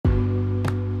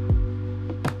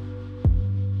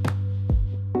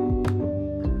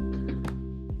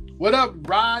What up,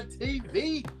 Rod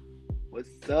TV?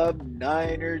 What's up,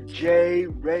 Niner J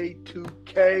Ray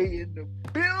 2K in the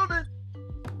building?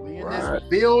 We in this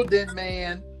building,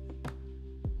 man.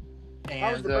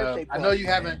 How was And the birthday I know party, you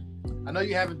man?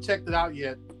 haven't checked it out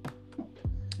yet.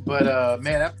 But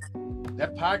man,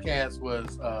 that podcast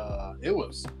was it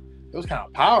was kind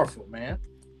of powerful, man.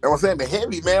 I'm saying the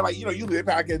heavy, man. Like, usually the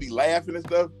podcast be laughing and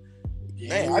stuff.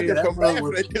 Man, I just come back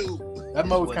for that dude. That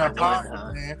mode was kind of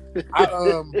powerful, man.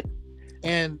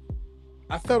 And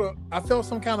I felt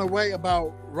some kind of way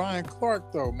about Ryan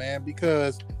Clark though, man,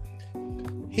 because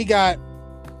he got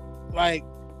like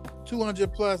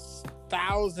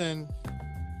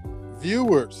 200,000+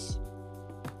 viewers.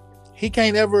 He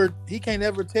can't ever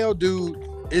tell dude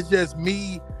it's just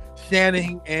me,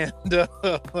 Shannon, and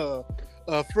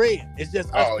Fred. It's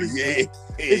just us three.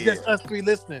 It's just us three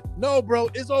listening. No, bro,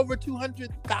 it's over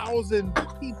 200,000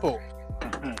 people.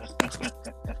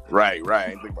 Right. I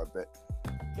didn't think about that.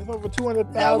 It's over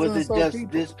 200,000. Now, was it just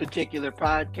people. this particular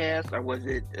podcast, or was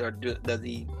it, or does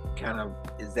he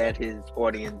is that his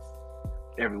audience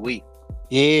every week?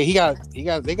 Yeah,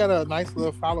 they got a nice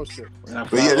little fellowship.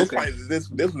 But yeah, this has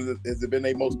been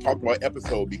their most talked about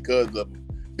episode because of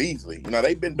Beasley.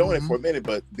 They've been doing it for a minute,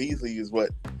 but Beasley is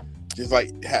what, just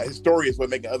like his story is what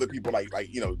making other people like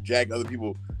jag other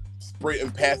people, spread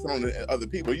and pass it on to other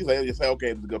people. You just say,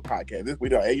 okay, it's a good podcast. This we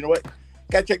do. Hey, you know what?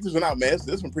 Gotta check this one out, man.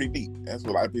 This one pretty deep. That's what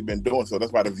a lot of people been doing. So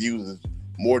that's why the views is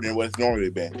more than what it's normally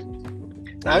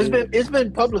been. Now, it's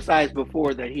been publicized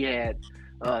before that he had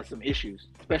some issues,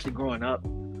 especially growing up.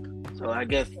 So I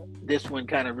guess this pod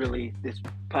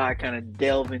kind of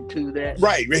delve into that.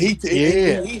 Right.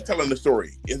 He's telling the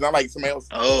story. It's not like somebody else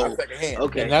secondhand.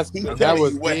 Okay. And that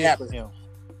was big for him.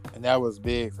 And that was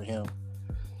big for him.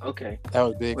 Okay. That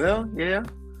was big. Well, yeah.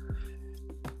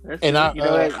 That's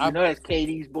that's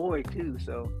KD's boy too.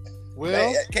 So. Well,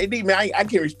 man, KD, man, I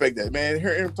can't respect that, man.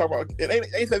 Hear him talk about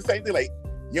it. They said the same thing. Like,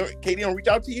 KD don't reach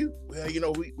out to you. Well,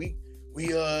 we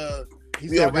He said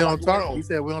we don't talk. He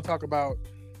said we don't talk about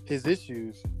his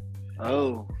issues.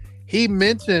 Oh. He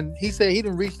said he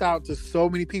didn't reach out to so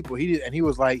many people. He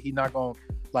was like, he's not gonna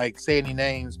like say any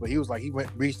names, but he was like,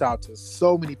 reached out to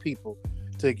so many people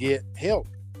to get help,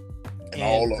 and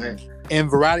all of them in a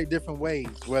variety of different ways.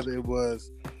 Whether it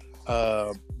was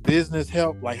business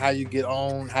help, like how you get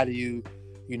on, how do you,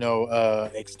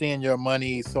 extend your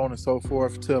money, so on and so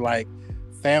forth, to like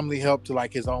family help, to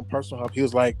like his own personal help. He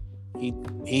was like,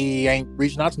 he ain't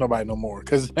reaching out to nobody no more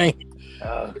because no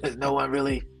one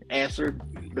really answered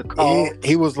the call.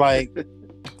 He was like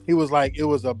it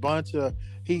was a bunch of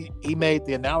he made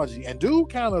the analogy, and dude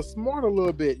kind of smart a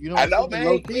little bit, I know, man.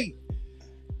 Low key.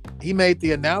 He made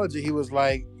the analogy. He was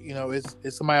like,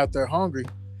 it's somebody out there hungry,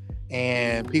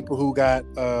 and people who got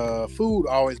food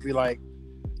always be like,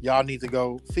 y'all need to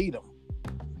go feed them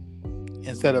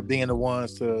instead of being the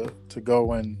ones to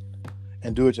go and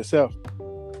do it yourself.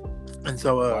 And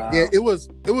so wow. Yeah, it was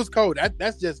cold.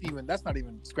 That's not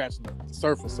even scratching the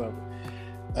surface of it.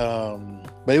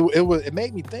 But it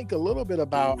made me think a little bit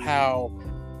about how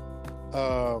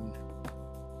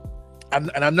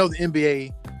and I know the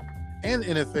NBA and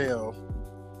the NFL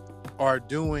are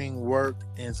doing work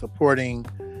in supporting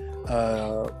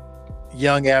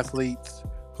young athletes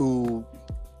who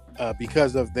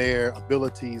because of their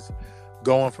abilities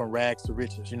going from rags to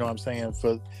riches. You know what I'm saying?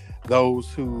 For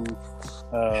those who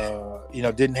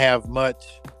didn't have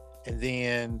much and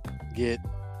then get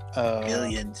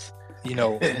millions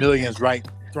right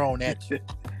thrown at you.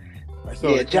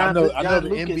 So yeah, John I know the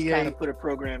Lucas NBA kind of put a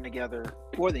program together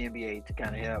for the NBA to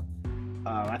kind of help.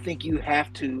 I think you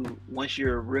have to, once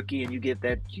you're a rookie and you get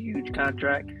that huge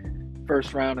contract,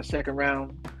 first round or second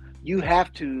round, you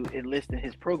have to enlist in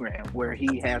his program where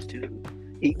he has to.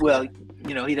 He does.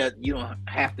 You don't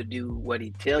have to do what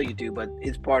he tell you to, but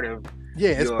it's part of.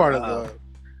 Yeah, it's part of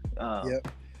the.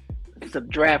 It's a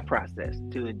draft process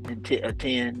to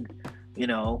attend.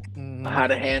 How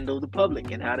to handle the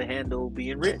public and how to handle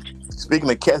being rich. Speaking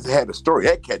of cats that had a story,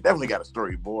 that cat definitely got a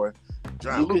story, boy.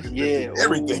 John Lucas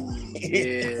everything.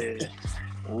 Yeah.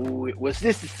 Ooh, was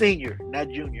this the senior, not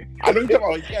junior? I know you're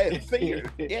talking about, the senior.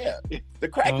 Yeah. The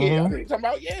crackhead. I know you're talking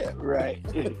about, yeah. Right.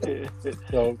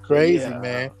 So crazy,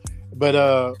 man. But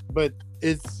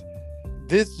this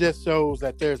just shows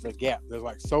that there's a gap. There's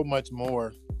like so much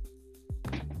more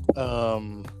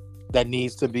that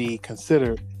needs to be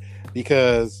considered,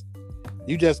 because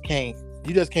you just can't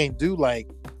do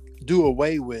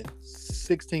away with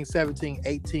 16, 17,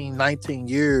 18, 19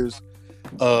 years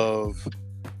of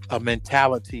a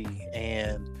mentality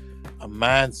and a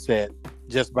mindset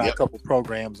just by a couple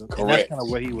programs, and that's kind of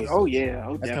what he was. Oh yeah,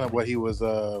 that's kind of what he was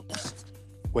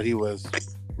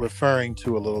referring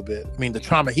to a little bit. I mean, the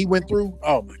trauma he went through.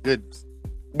 Oh my goodness.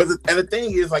 But the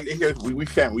thing is, like, we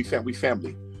family.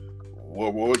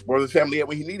 Where the family at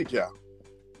when he needed y'all?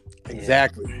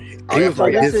 Exactly. He was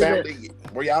like, this is family.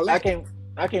 Where y'all at?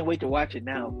 I can't wait to watch it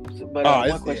now. So, but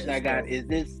one question I got is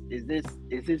this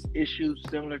issue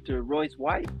similar to Royce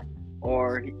White,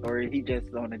 or he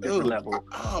just on a different level,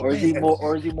 or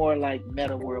is he more like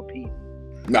Meta World Peace?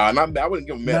 No, I wouldn't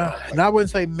give him Meta. No, I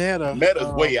wouldn't say Meta.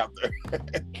 Meta's way out there.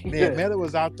 Yeah, Meta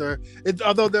was out there.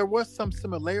 Although there was some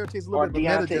similarities, a little bit,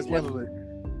 but Meta just wasn't.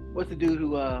 What's the dude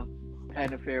who had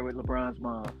an affair with LeBron's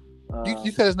mom?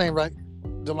 You said his name right,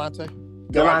 Delonte.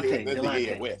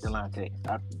 Delonte West. A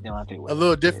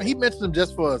little different. He mentioned him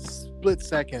just for a split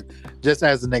second, just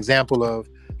as an example of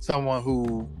someone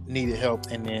who needed help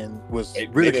and then was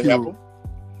ridiculed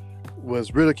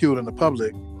in the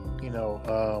public.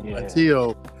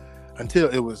 Until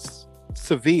it was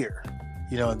severe,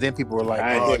 and then people were like,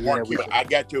 I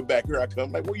got your back, here I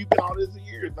come. Like, where you been all these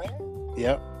years, man?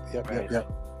 Yep.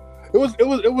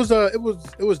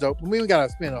 It was dope. I mean, we gotta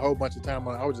spend a whole bunch of time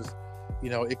on it. I was just,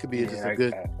 it could be just a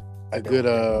good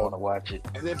want to watch it.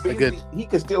 And then he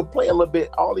could still play a little bit.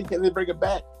 All he can is bring it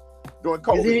back during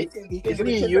COVID. Is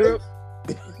he in Europe?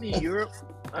 Is he in Europe?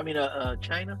 I mean,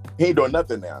 China. He ain't doing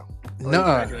nothing now. No, he's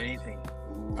not doing anything.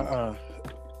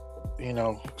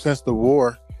 Since the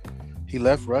war, he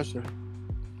left Russia.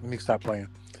 Let me stop playing.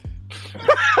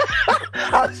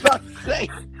 I was about to say,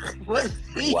 what is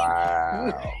he?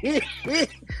 Wow.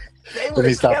 Let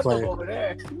me stop playing. Over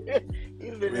there.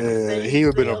 He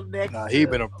would have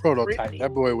been a prototype. Brittany.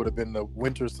 That boy would have been the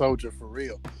Winter Soldier for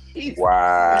real.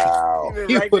 Wow.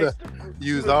 He would have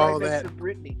used all that.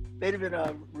 Brittany. They'd have been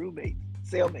a roommate,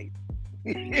 cellmate.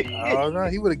 Oh no,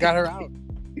 he would have got her out.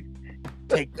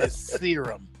 Take the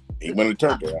serum. He went and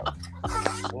turned her out.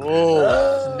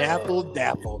 Oh, snapple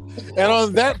dapple. And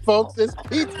on that, folks, it's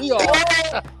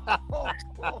PTR.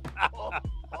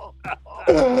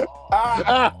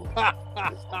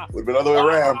 Would have been other way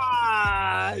around.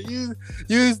 You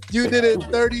did it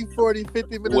 30, 40,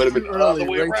 50 minutes too early.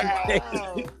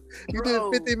 You did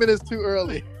it 50 minutes too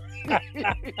early.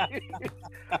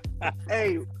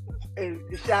 Hey,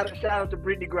 shout out to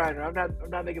Brittany Griner. I'm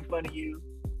not making fun of you.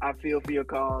 I feel for your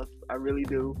cause. I really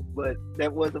do. But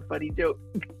that was a funny joke.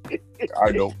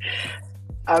 I know.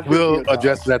 We'll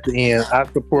address it at the end. I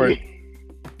support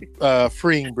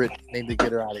freeing Brittany. Need to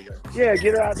get her out of here. Yeah,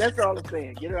 get her out. That's all I'm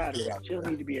saying. Get her out of here. She don't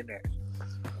need to be in there.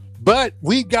 But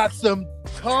we got some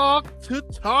talk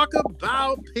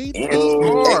about,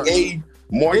 PTR.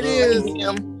 It is.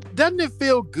 Doesn't it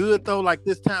feel good though? Like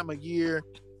this time of year.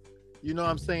 You know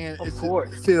what I'm saying? Of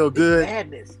course. It feel good.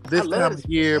 Madness. This time of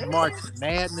year, March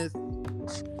Madness. When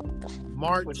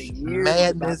the year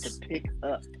Madness. Is about to pick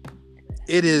up.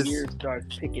 It is. The year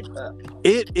starts picking up.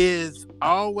 It is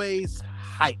always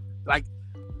hype. Like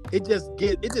it just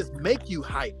make you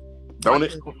hype. Don't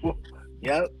it?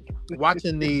 Yep.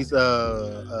 Watching these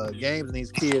games and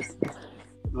these kids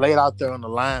laid out there on the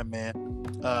line, man.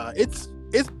 It's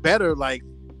better. Like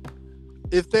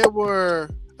if there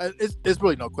were. It's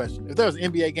really no question. If there was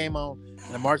an NBA game on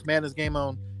and a March Madness game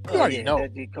on, you already know.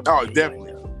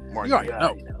 Definitely. You already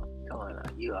know. Come on,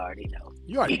 you already know.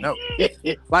 You already know.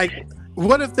 Like,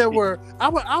 what if there were?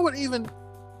 I would even.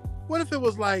 What if it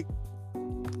was like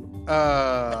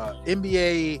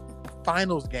NBA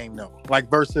Finals game though,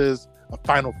 like versus a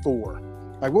Final Four?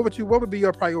 Like, what would be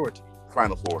your priority?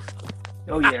 Final Four.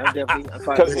 Oh yeah, I'm definitely.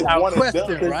 Because it's one and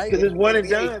done, right? Because it's one and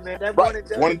done, man. That right.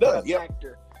 one and done. Yep.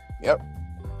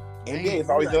 NBA is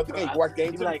always another game. You watch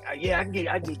game 2. Like, yeah, I can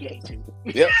get game 2.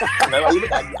 Yep.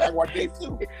 I watch game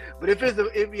 2. But if it's an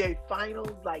NBA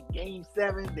Finals, like game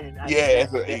 7, then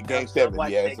it's game 7.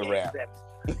 Yeah, it's a wrap.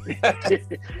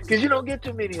 Because you don't get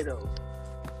too many of those.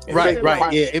 Right.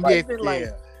 Yeah, NBA. Been like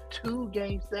 2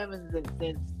 game 7s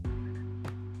since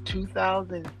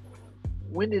 2000.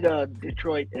 When did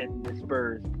Detroit and the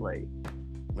Spurs play?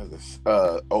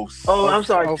 I'm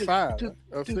sorry.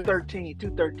 213.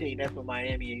 That's when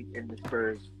Miami and the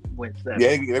Spurs went 7.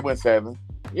 Yeah, they went 7.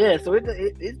 Yeah, so it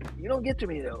you don't get to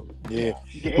me though. Yeah.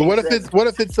 But what if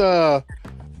it's a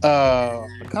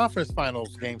conference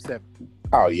finals game 7?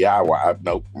 Oh yeah,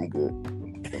 nope, I'm good.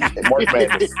 March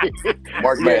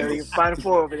Madness. Final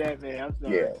Four over that, man. I'm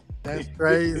sorry. Yeah. That's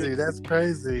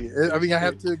crazy. I mean, I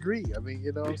have to agree. I mean,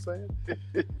 you know what I'm saying?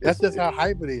 That's just how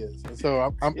hype it is. And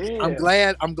so I'm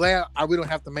glad we don't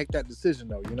have to make that decision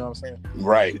though. You know what I'm saying?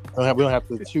 Right. We don't have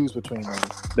to choose between them.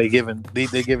 They're giving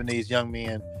these young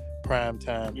men prime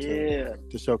time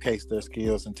to showcase their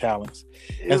skills and talents.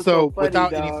 And so,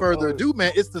 without any further ado,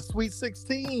 man, it's the Sweet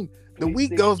 16. The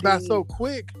week goes by so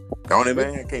quick. Don't it,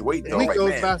 man? Can't wait. The week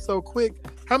goes by so quick.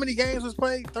 How many games was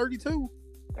played? 32?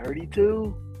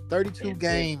 32. 32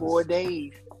 games. 4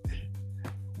 days.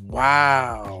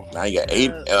 Wow. Now you got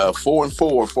 4 and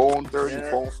 4, 4 on Thursday,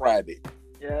 4 on Friday.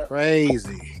 Yeah.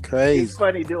 Crazy. It's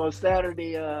funny doing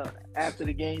Saturday after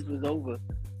the games was over,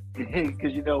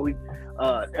 because we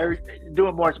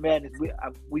doing March Madness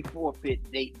we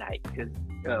forfeit date night because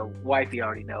wifey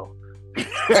already know.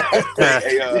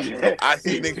 I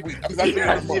see you next week.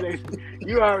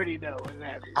 You already know what's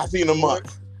happening. I see you in a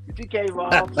month. She came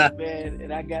off the bed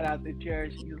and I got out the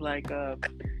chair. She was like,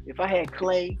 if I had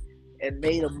clay and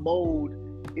made a mold,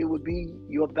 it would be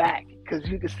your back because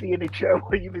you can see in the chair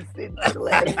where you've been sitting for the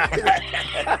last.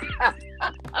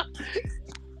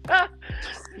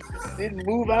 Didn't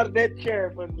move out of that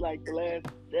chair for like the last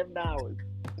 7 hours.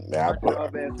 Now I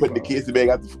put the kids to bed.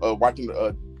 Got watching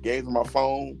the games on my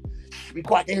phone. Be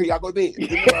quiet, I can hear y'all go to bed.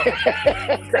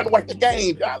 Trying to watch the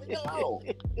game. Y'all,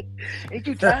 ain't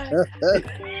you tired?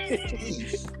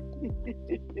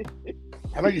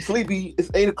 I know you sleepy. It's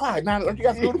 8 o'clock. Now, don't you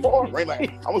got school tomorrow? Right, like,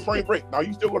 I'm on spring break. No,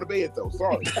 you still go to bed though.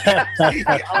 Sorry.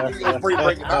 I'm on spring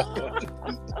break. I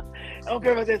don't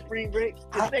care about that spring break.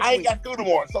 I ain't got school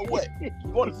tomorrow. So what? You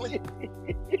going to sleep?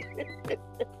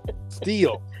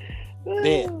 Still.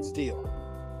 Bed. Still.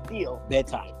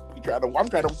 Bedtime. I'm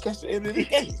trying to catch the end of the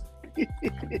game.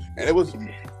 And it was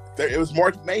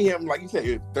March Mayhem, like you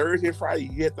said, Thursday and Friday.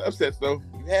 You had the upset stuff.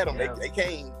 You had them. Yeah. They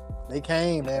came. They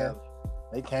came, man.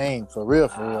 They came for real.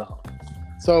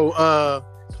 So,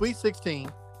 Sweet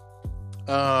 16.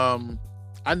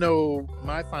 I know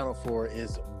my Final Four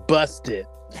is busted.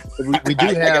 We do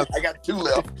have. I got 2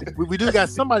 left. We do got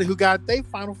somebody who got their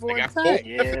Final Four intact.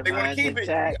 Yeah, they want to keep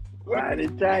it. Right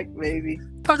intact, baby.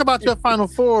 Talk about your Final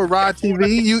Four, Rod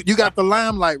TV. You got the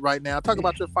limelight right now. Talk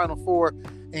about your Final Four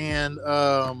and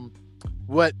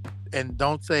what. And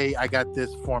don't say I got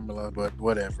this formula, but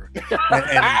whatever.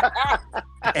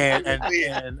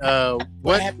 And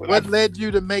what led you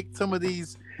to make some of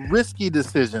these risky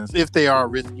decisions, if they are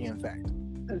risky, in fact?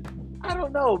 I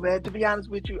don't know, man. To be honest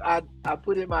with you, I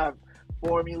put in my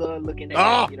formula looking at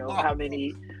how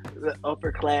many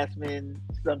upperclassmen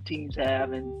some teams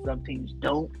have and some teams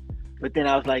don't. But then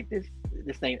I was like, this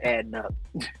ain't adding up.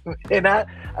 And I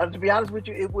to be honest with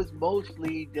you, it was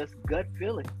mostly just gut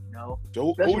feeling, So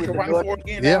who's your Final Four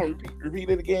again? Yeah. Repeat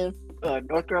it again.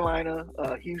 North Carolina,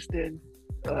 Houston,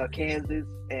 Kansas,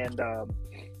 and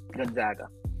Gonzaga.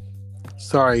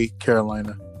 Sorry,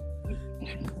 Carolina.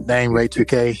 Dang, Ray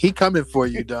 2K. He coming for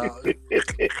you, dog.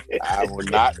 I will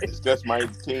not discuss my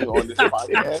team on this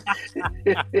podcast.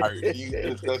 I refuse to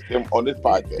discuss them on this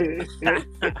podcast.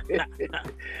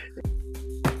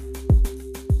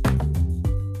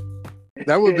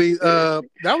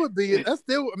 That's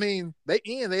still, I mean,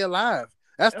 they alive.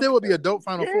 That still would be a dope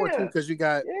Final Four too, because you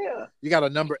got a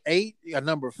number 8, a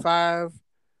number 5,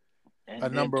 and a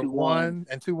number 1,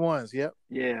 and 2 1s. Yep.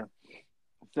 Yeah.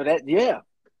 So that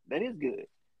is good.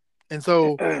 And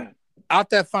so out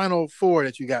that Final Four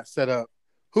that you got set up,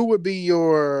 who would be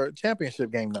your championship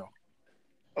game though?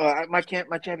 My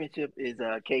championship is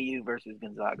KU versus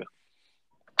Gonzaga.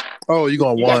 Oh, you're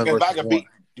going one versus one.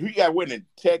 Who you got winning,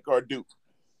 Tech or Duke?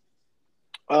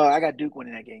 I got Duke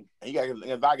winning that game. And you got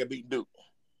Gonzaga beating Duke.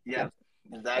 Yeah.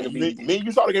 Gonzaga beating Duke.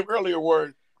 You saw the game earlier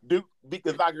where Duke beat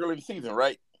Gonzaga early in the season,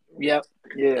 right? Yep.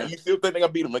 Yeah. And you still think they're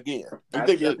gonna beat them again? I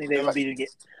still think they're gonna beat them again.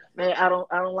 Man, I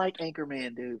don't like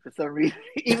Anchorman, dude, for some reason.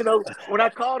 Even though when I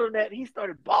called him that, he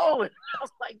started balling. I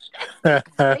was like, they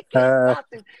can't stop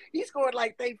him. He scored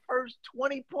like their first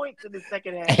 20 points in the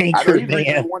second half.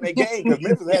 Anchorman won that game because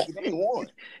Memphis had the game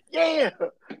won. Yeah,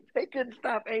 they couldn't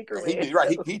stop Anchorman.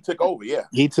 Right, he took over. Yeah,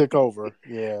 he took over.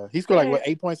 Yeah, he scored like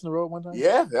 8 points in a row one time.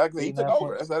 Yeah, exactly. He took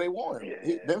over. That's how they won.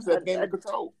 Memphis had the game in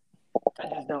control.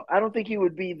 I don't think he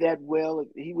would be that well.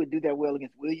 He would do that well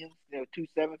against Williams. 2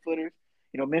 7-footers.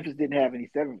 Memphis didn't have any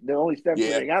 7. The only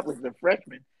 7-footer they got was the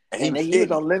freshman. And he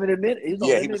was on limited minutes. He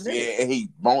was and he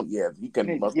won't. Yeah, he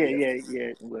couldn't. Yeah.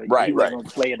 Well, right. He wasn't going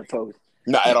to play in the post.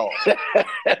 Not at all.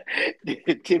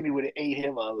 Timmy would have ate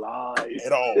him alive.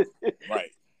 At all.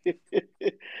 Right.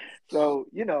 So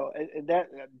and that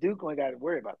Duke only got to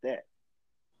worry about that.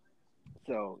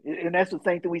 So, and that's the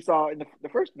same thing we saw in the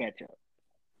first matchup.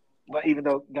 But even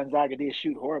though Gonzaga did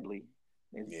shoot horribly,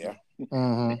 he did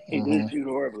shoot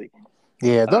horribly.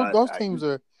 Yeah, those teams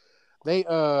are they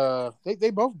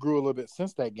both grew a little bit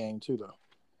since that game too, though.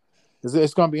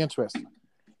 It's going to be interesting.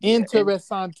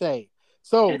 Interessante.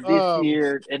 So this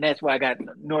year, and that's why I got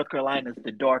North Carolina's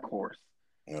the dark horse.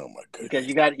 Oh my goodness! Because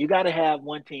you got to have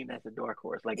one team that's a dark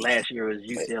horse. Like last year was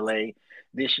UCLA.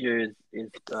 This year is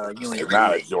UNC.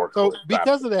 Not a dark So horse.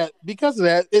 because of that,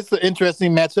 it's an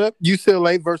interesting matchup.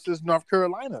 UCLA versus North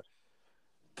Carolina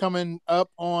coming up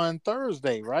on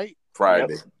Thursday, right?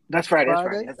 Friday. Yep. That's Friday.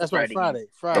 That's right. Friday.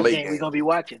 That game we're gonna be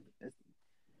watching.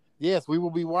 Yes, we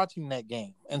will be watching that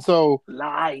game, and so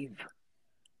live.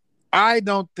 I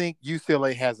don't think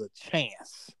UCLA has a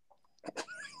chance.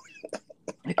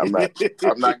 I'm not.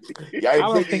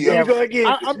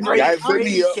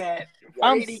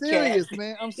 I'm serious,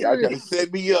 man. I'm serious. Y'all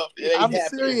set me up. I'm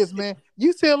serious, man.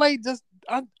 UCLA just,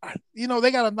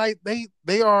 they got a night.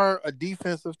 They are a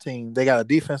defensive team. They got a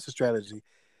defensive strategy,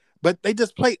 but they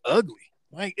just play ugly.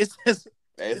 Like it's just.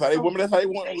 That's how they won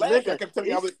last year.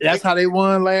 That's how they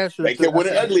won last year. They kept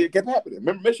winning ugly. It kept happening.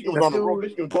 Remember, Michigan was on the road.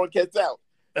 Michigan was throwing cats out.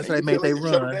 That's how they made they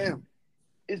run.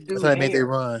 That's how they made they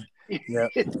run. Yeah.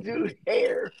 It's dude's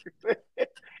hair.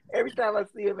 Every time I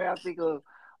see him, I think of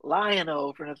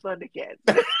Lion-O from the Thundercats.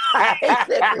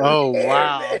 Oh,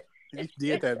 wow. He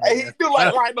did that. Hey, he do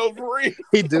like Lion-O for real.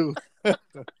 He do.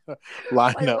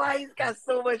 Lion-O. Why he's got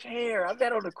so much hair? I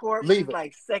bet on the court, he's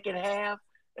like second half,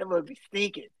 it must be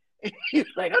stinking. He's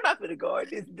like, I'm not going to guard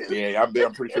this dude. Yeah, I'm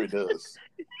pretty sure it does.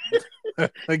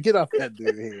 Get off that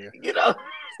dude here.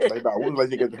 Like, no, when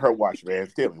was you get her watch, man?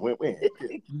 Tell me, when?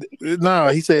 No,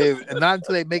 he said not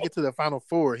until they make it to the Final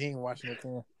Four. He ain't watching it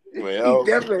then. Well, he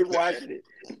definitely watching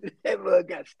it. That mug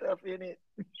got stuff in it.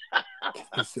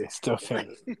 He said stuff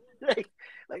in it.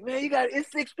 Like, man,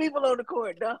 it's 6 people on the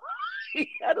court, dog. He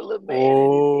got a little man.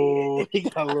 Oh, he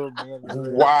got a little man.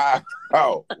 Wow.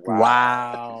 Oh,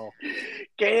 wow.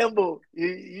 Campbell,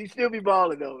 you still be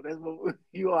balling though. That's what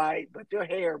you all right, but your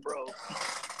hair, bro.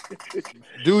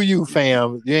 Do you,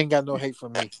 fam? You ain't got no hate for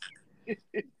me.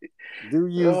 Do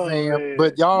you, fam? Man.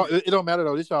 But y'all, it don't matter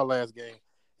though. This y'all last game.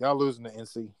 Y'all losing to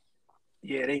NC.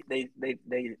 Yeah, they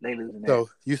losing. So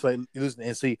you say you losing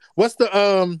to NC. What's the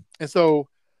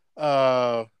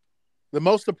the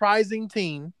most surprising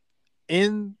team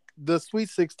in the Sweet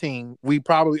 16? We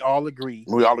probably all agree.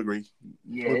 We all agree.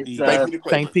 Yeah, it's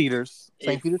St. Peter's,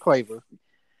 St. Peter Claver.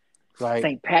 Right.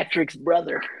 St. Patrick's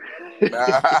brother. They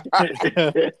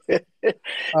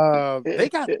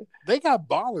got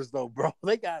ballers though, bro.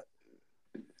 They got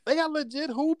legit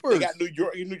hoopers. They got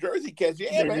New Jersey cats.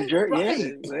 Yeah, man.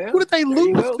 Who did they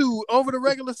lose to over the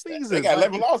regular season? They got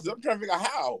 11 losses. I'm trying to figure out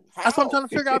how. That's what I'm trying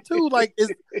to figure out too. Like,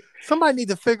 somebody need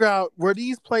to figure out, were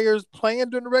these players playing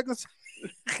during the regular season?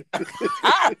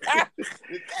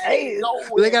 Hey,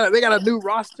 they got a new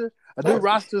roster. A new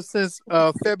roster since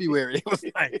February.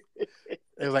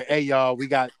 It was like, hey y'all, we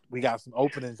got some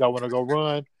openings. Y'all want to go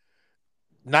run?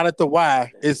 Not at the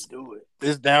Y. It's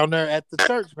down there at the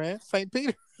church, man. St.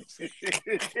 Peter.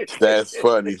 That's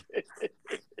funny.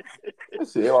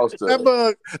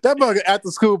 That bug after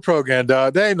school program,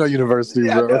 dog. They ain't no university,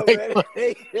 bro. Know, they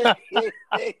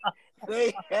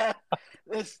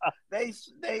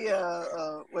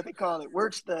what they call it,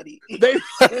 work study. They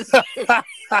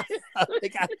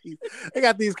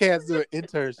got these cats doing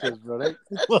internships, bro.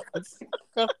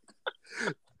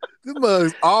 The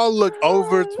mugs all look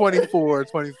over 24,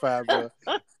 25, bro.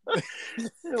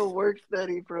 Work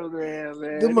study program,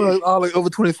 man. The mugs all look over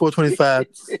 24, 25.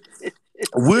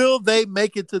 Will they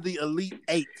make it to the Elite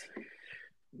 8?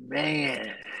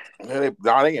 Man. They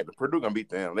ain't. Purdue gonna beat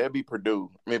them. They'll beat Purdue.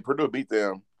 I mean, Purdue beat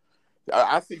them.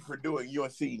 I see Purdue and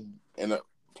UNC in a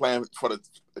plan for the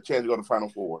chance to go to the Final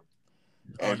Four.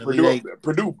 And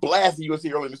Purdue blasted UNC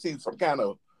early in the season, so I'm kind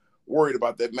of worried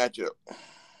about that matchup.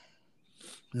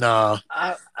 Nah.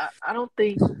 I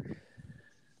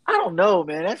don't know,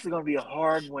 man. That's going to be a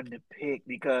hard one to pick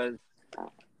because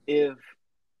if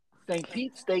St.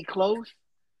 Pete stay close,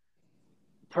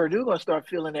 Purdue going to start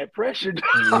feeling that pressure.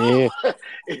 Yeah.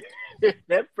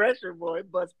 That pressure, boy.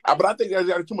 But I think there's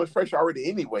got too much pressure already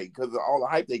anyway because of all the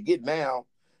hype they get now.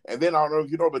 And then I don't know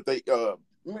if you know, but they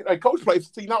Coach played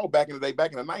for Seton Hall back in the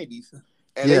 90s.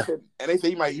 And they say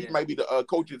he might be the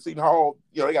coach at Seton Hall.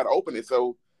 You know, they got to open it,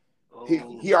 so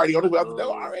he already on his way out the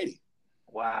door already.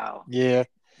 Wow. Yeah.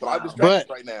 But I'm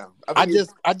distracted right now. I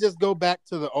just go back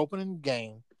to the opening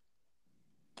game.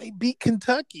 They beat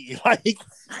Kentucky.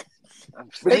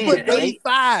 They put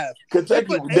 85.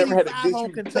 Kentucky never had a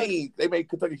good team. They made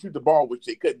Kentucky shoot the ball, which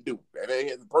they couldn't do. And they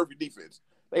had the perfect defense.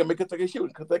 They can make Kentucky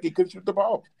shoot. Kentucky couldn't shoot the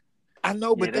ball. I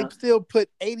know, but they still put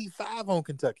 85 on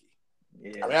Kentucky.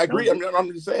 Yeah, I mean, I agree.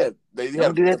 I'm just saying they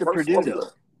don't do that to Purdue though.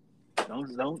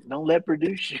 Don't let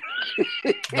Purdue shoot.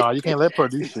 No, you can't let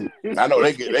Purdue shoot. I know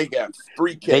they got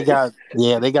 3 kids.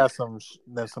 They got some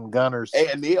gunners.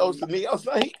 And Neil's he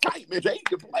tight, man. They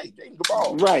can play. They can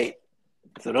ball. Right.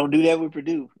 So don't do that with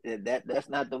Purdue. That's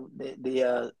not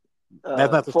the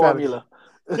That's not the formula.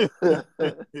 And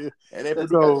then Purdue got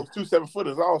So- those 2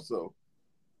 7-footers also.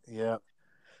 Yeah.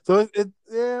 So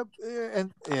yeah,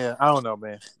 I don't know,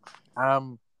 man. I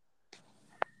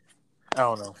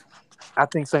don't know. I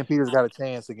think St. Peter's got a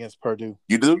chance against Purdue.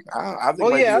 You do? I think. Oh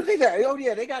right yeah, I here- think that. Oh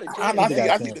yeah, they got a chance.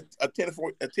 I think a 10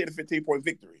 to 15 point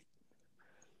victory.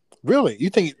 Really? You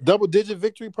think double-digit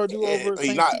victory Purdue Yeah, over I mean,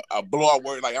 St. not a blowout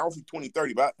word. Like I don't see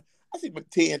 20-30, but I see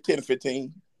 10 to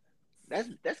 15.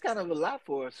 That's kind of a lot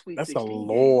for a Sweet That's a 16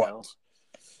 lot.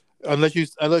 Unless you're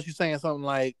saying something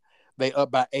like they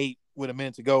up by 8 with a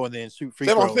minute to go and then shoot free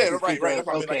That's throws. what I'm saying. Right. That's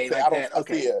what Okay, I mean. like I that. don't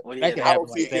see it. Well, That yeah, can I happen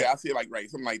don't see like it. that. Yeah, I see it like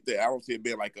something like that. I don't see it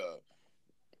being like a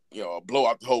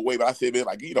blowout the whole way, but I see it being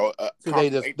like a So they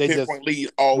 10 point lead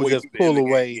all the way just through the end of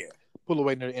the away. game. Yeah. Pull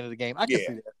away near the end of the game. I can Yeah.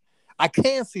 see that. I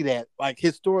can see that, like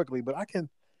historically, but I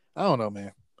don't know,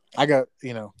 man. I got,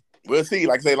 We'll see.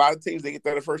 Like I say, a lot of teams they get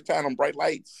there the first time on bright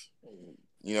lights.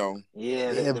 yeah,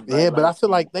 but I feel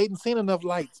like they didn't seen enough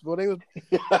lights. Boy, they was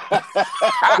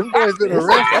them boys been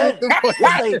arrested.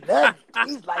 This ain't nothing.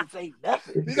 These lights ain't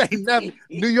nothing. This ain't nothing.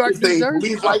 New York, New They Jersey.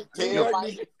 police light, New tail York,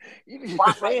 light, you need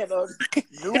to say it on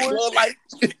Newark, flood light,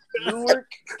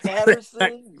 Newark,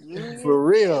 Patterson, Union, For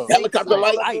real. helicopter all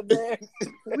light. up in there.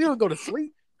 We don't go to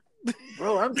sleep.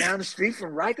 Bro, I'm down the street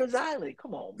from Rikers Island.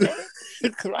 Come on, man.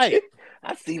 Right.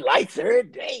 I see lights every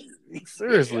day.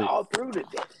 Seriously. All through the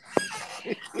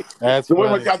day. That's So what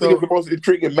funny. I think is the most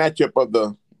intriguing matchup of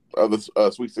the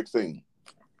Sweet 16?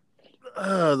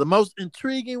 The most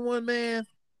intriguing one, man.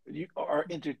 Do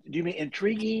you mean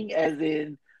intriguing as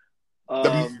in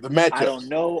The matchup. I don't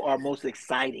know, or most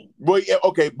exciting? Well, yeah,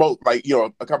 okay, both. Like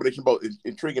a combination of both.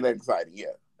 Intriguing and exciting. Yeah.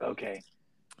 Okay.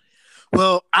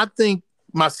 Well, I think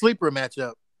my sleeper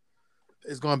matchup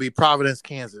is going to be Providence,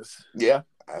 Kansas. Yeah,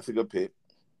 that's a good pick.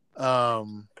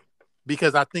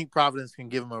 Because I think Providence can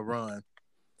give them a run,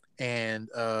 and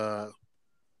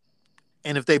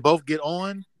if they both get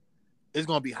on, it's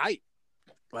going to be hype.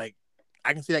 Like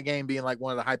I can see that game being like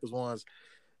one of the hypest ones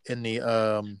in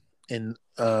the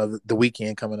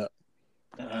weekend coming up.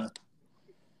 Uh-huh.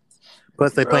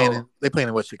 Plus they playing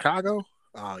in what, Chicago?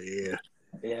 Oh yeah.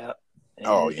 Yeah.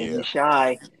 Oh, And yeah. you're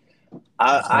shy.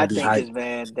 I be think hype. is,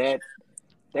 man, that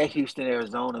Houston,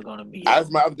 Arizona gonna be. That's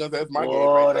my game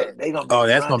boy, right there. they gonna be. Oh,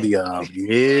 that's running. gonna be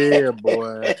yeah,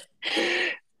 boy.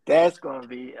 That's gonna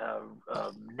be a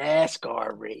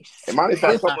NASCAR race. It might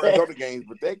have some Arizona games,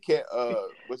 but that cat,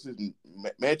 what's his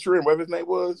Manchurian, whatever his name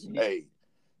was. Hey,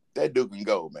 that dude can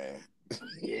go, man.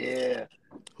 Yeah.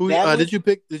 Who did you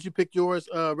pick? Did you pick yours,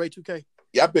 Ray 2K?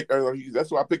 Yeah, I picked Arizona. That's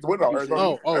why I picked the winner.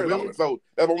 Arizona. Really? So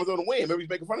that's what was on the win. Maybe he's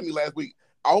making fun of me last week.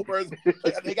 I hope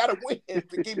they got to win to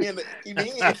keep me in.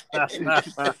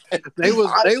 They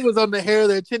was on the hair of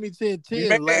their chinny chin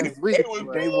Man, last week. They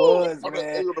was,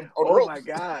 man. Oh my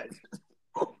God.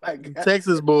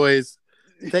 Texas boys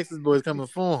coming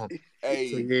for them.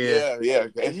 Hey, So, yeah.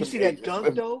 Did you see that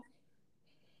dunk though?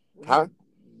 Huh?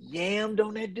 Yammed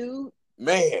on that dude.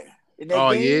 Man. In that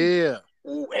Oh game? yeah.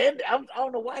 Ooh, and I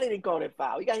don't know why they didn't call that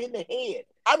foul. He got hit in the head.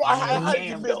 How did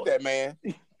you miss that, man?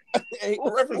 Hey,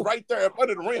 the reference right there up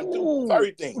under the rim too.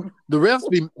 Everything. The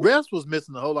refs was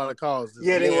missing a whole lot of calls.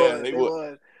 Yeah, they Yeah,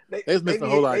 was. They was missing a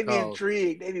whole lot of They be calls.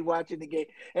 intrigued. They be watching the game,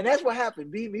 and that's what happened.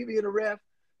 Me being a ref,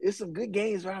 it's some good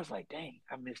games where I was like, "Dang,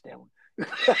 I missed that one."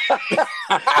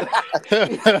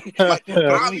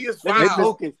 Obvious Let me foul.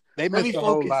 focus. They Let me missed a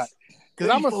whole focus. lot. Because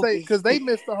Let I'm me gonna say, focus. because they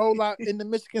missed a whole lot in the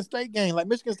Michigan State game. Like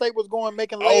Michigan State was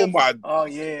making Oh layups. Oh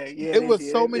yeah. It was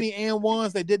so many and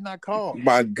ones they did not call.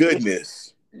 my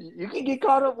goodness. You can get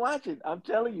caught up watching. I'm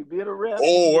telling you, being a ref, Or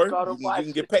you can get caught up you watching.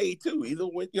 can get paid too. Either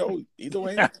way. Yeah.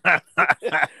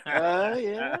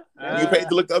 You paid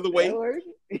to look the other way. That works.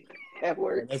 That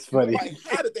works. That's funny. Like,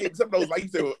 how did they? Some of those, like you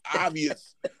said, were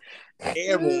obvious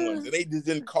air ones, and they just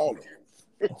didn't call them.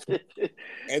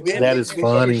 And then That is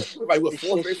funny. Like what The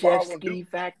 4 straight fouls on Krzyzewski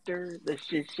factor. The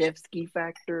Krzyzewski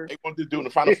factor. They want to do in the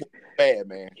final four. Bad,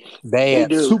 man. Bad,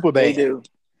 They do. super bad. They do.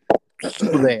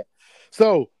 Super bad.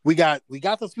 So we got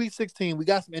the Sweet 16. We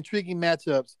got some intriguing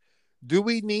matchups. Do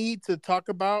we need to talk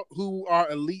about who our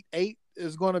Elite Eight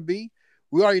is going to be?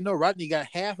 We already know Rodney got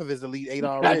half of his Elite Eight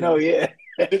already. I know, yeah.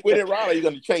 With it, Ron, are you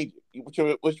going to change it? You going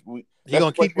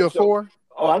to keep your 4?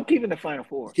 Oh, I'm keeping the final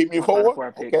 4. Keeping your My final 4? 4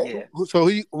 I picked, Okay. yeah. So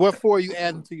what 4 are you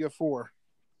adding to your 4?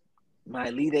 My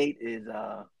Elite 8 is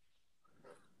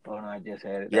hold on, I just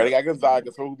had it. You already got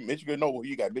Gonzaga. So Michigan, Nova. Who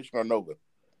you got? Michigan or Nova?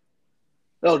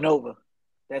 Oh, Nova.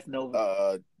 That's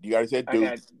Nova. You already said I Duke.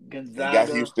 got Gonzaga. You got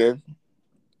Houston.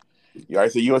 You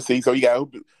already said UNC. So you got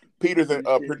Peters and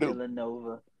Houston, Purdue.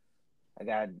 Villanova. I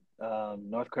got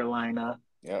North Carolina,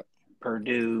 Yep.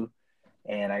 Purdue,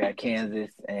 and I got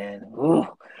Kansas. And ooh,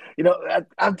 you know,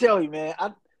 I'm telling you, man,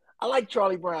 I like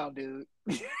Charlie Brown, dude.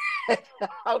 I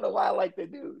don't know why I like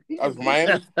that dude. I was from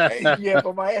Miami. Hey, Yeah,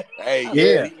 from Miami. hey,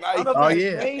 Yeah. he's nice. Oh his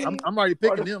yeah, name I'm already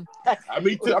picking him.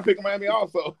 Me too. I'm picking Miami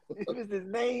also. It was his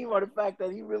name or the fact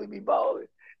that he really be balling.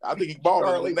 I think he's balling.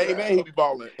 Charlie His name Brown. and he be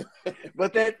balling.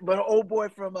 But an old boy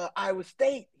from Iowa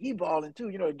State, he balling too.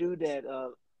 You know, a dude that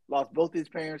lost both his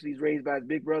parents. He's raised by his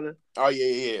big brother. Oh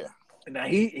yeah. And now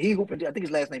he hooping too. I think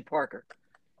his last name Parker.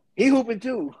 He hooping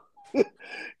too.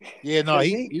 Yeah, no,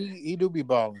 he do be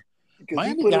balling. Because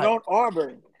he put it on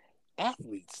Auburn.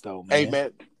 Athletes though, man. Hey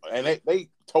man, and they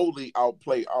totally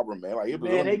outplayed Auburn, man. Like it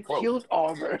was Man, they close. killed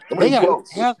Auburn. They got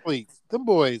athletes. Them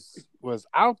boys was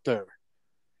out there.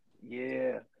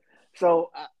 Yeah. So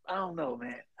I don't know,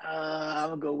 man. I'm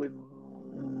gonna go with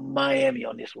Miami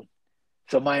on this one.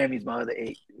 So Miami's my other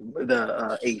eighth.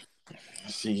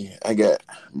 See, I got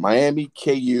Miami,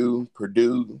 KU,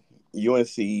 Purdue,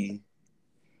 UNC,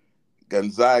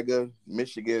 Gonzaga,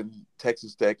 Michigan,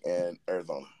 Texas Tech, and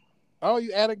Arizona. Oh,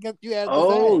 you added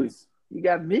Oh, the Zags. you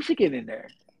got Michigan in there.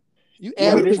 You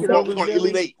Yeah, added Michigan We're over going to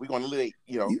Elite Eight. We're going to Elite Eight.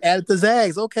 You know, you added the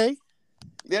Zags. Okay.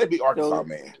 that'd be Arkansas, So-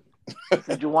 man. So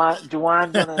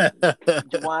Juwan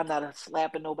not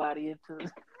slapping nobody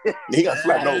into. He got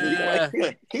slapped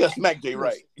over. He got smacked Jay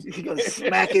Wright. He gonna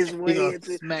smack his way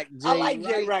into. Smack Jay I like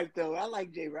Jay Wright. Wright though. I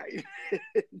like Jay Wright.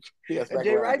 He got And smacked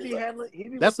Jay around Wright Jay be Wright. handling. He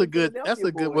be That's a with the good.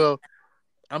 Philadelphia boys. Well,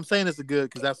 I'm saying it's a good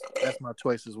because that's my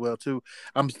choice as well too.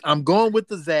 I'm going with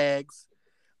the Zags,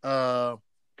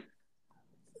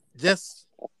 just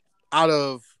out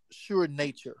of sure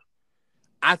nature.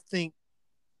 I think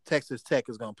Texas Tech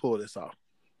is going to pull this off.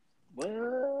 What?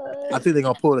 I think they're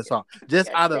going to pull this off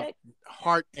just Got out of Tech?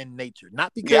 heart and nature,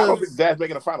 not because. Yeah, I don't think Zach's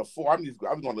making a Final Four. I'm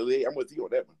going to Elite Eight. I'm with you on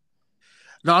that one.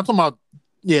 No, I'm talking about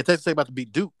Texas Tech about to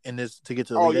beat Duke in this to get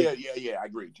to the Oh Elite yeah, Eight. I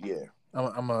agree. Yeah.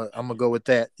 I'm gonna go with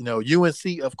that. You know,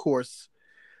 UNC, of course.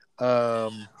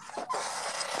 As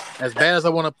bad as I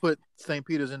want to put St.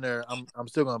 Peter's in there, I'm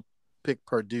still gonna pick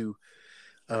Purdue.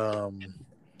 And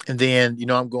then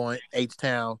I'm going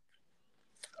H-Town.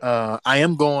 I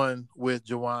am going with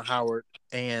Juwan Howard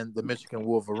and the Michigan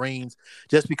Wolverines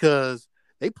just because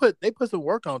they put some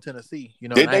work on Tennessee.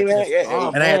 Did they, man?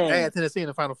 Yeah. And I had Tennessee in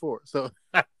the Final Four, so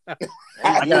I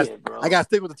got to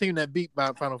stick with the team that beat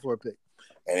my Final Four pick.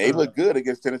 And they look good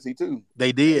against Tennessee too.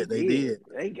 They did.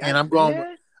 And I'm going.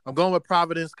 Yeah. I'm going with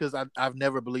Providence because I've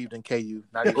never believed in KU.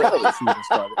 Not even when the season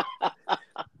started.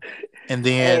 And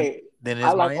then it's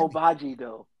I like Miami. Obaji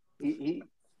though.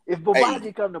 If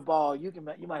Bobaji come to ball, you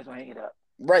might as well hang it up.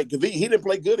 Right, because he didn't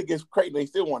play good against Creighton. They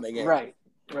still won that game. Right.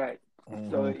 Mm-hmm.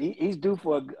 So he's due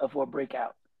for a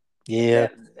breakout. Yeah,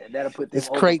 that'll put them It's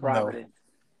over Creighton, though. Providence.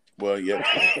 Well, yeah.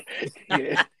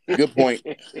 Yeah. Good point.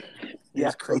 Yeah.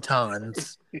 it's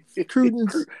Creightons.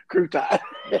 Crudens.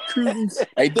 Croutons.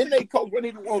 Hey, didn't they coach when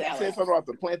he said something about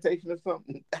the plantation or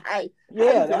something?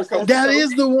 Yeah, That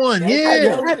is the one.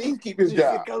 Yeah, How did he keep his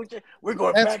job? We're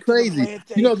going. that's back to the crazy.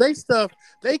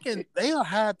 plantation. They'll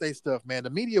hide their stuff, man. The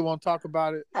media won't talk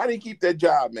about it. How did he keep that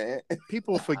job, man?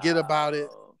 People forget about it.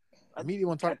 The media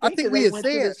won't talk. I I think they we had went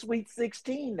to the said Sweet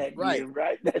 16 that Right. year,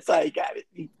 right? That's how he got it.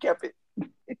 He kept it.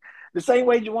 The same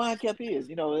way Juwan kept his.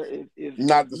 If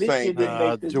Not the Michigan same. didn't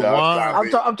make this,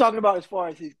 Juwan- I'm talking about as far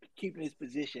as his keeping his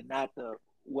position, not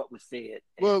what was said.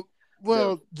 well,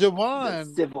 the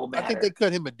Juwan. civil I matter. think they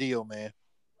cut him a deal, man.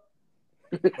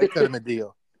 They cut him a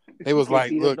deal. They was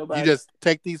like, Can't beat up look, nobody. you just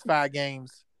take these 5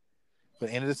 games for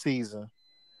the end of the season,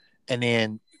 and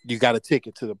then you got a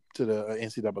ticket to the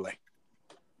NCAA.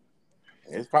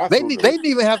 It's possible. They didn't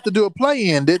even have to do a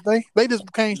play-in, did they? They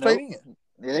just came straight in.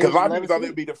 Because a lot of people thought it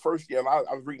would be the first year. I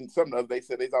was reading something the other day,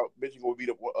 said they thought Michigan would be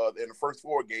in the first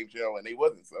 4 games, and they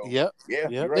wasn't. So Yep. yeah,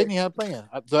 They you're right. didn't have a plan.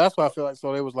 So that's why I feel like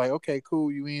they was like, okay,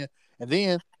 cool, you in. And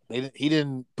then he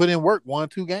didn't put in work 1 or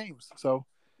 2 games. So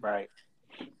Right.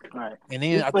 and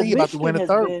then I But think he about to win a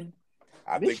Michigan has third.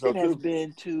 I think so Michigan has too.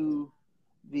 been to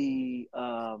the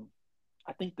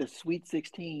I think the Sweet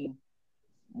 16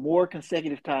 more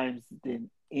consecutive times than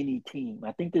any team.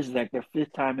 I think this is like their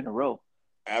 5th time in a row.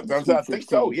 I think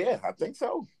so. Yeah, I think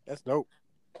so. That's dope.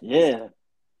 Yeah.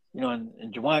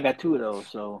 And Juwan got 2 of those.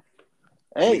 So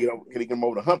hey, Can he get them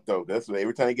over the hump though? That's what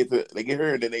every time they get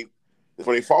here, and then that's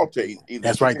when they fall to.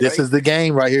 That's right. This is the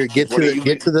game right here. Get to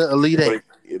the Elite Eight.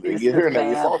 They get here and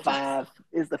they get faulty.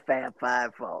 It's the Fab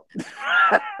Five fault.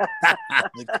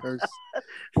 The curse.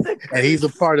 And he's a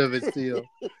part of it still.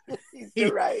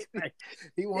 You're right.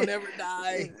 He won't ever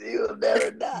die. He'll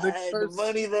never die. The curse-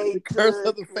 money they The curse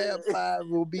of the took. Fab Five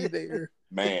will be there.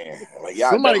 Man, like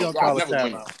y'all Somebody never, gonna call a y'all never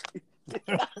winning.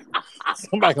 timeout.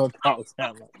 Somebody gonna call a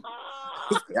timeout.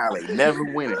 Y'all ain't never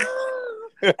winning.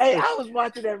 Hey, I was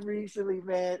watching that recently,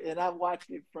 man, and I watched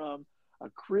it from a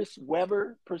Chris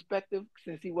Webber perspective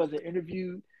since he wasn't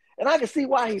interviewed, and I can see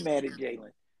why he mad at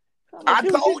Jalen. I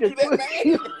told you that,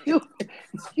 man.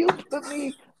 You put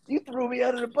me, you threw me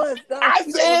under the bus, dog. I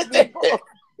said that.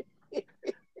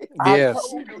 I Yes.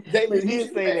 told you, Jalen. He He did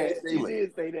should say have that. asked He Jalen.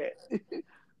 did say that.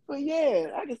 But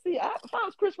yeah, I can see. If I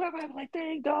was Chris Webber, I'd be like,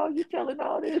 dang, dog, you telling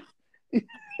all this.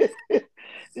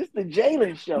 This the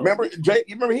Jalen show. Remember, you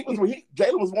remember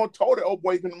Jalen was one told that old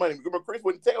boy he's the money. Remember, Chris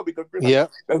wouldn't tell because Chris Yeah.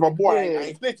 like, that's my boy. Yeah. I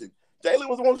ain't snitching. Jalen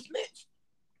was one snitch.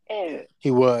 Yeah.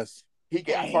 He was.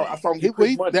 I saw him get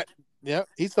Chris money. Yeah,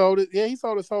 he sold it. Yeah, he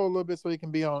sold his soul a little bit so he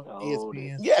can be on Sold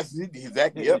ESPN. Yes,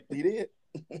 exactly. Yep, he did.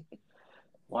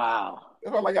 Wow.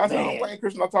 That's why, like I said, I'm playing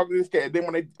Chris and I talked to this cat. Then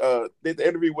when they did the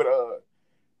interview with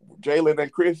Jalen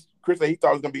and Chris said he thought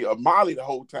it was gonna be a Molly the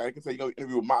whole time. He said he gonna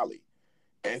interview with Molly.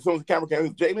 And as soon as the camera came, it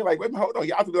was Jalen like, wait a minute, hold on,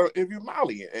 y'all to go interview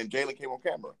Molly. And Jalen came on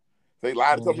camera. So they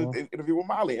lied to tell him to interview with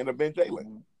Molly and have been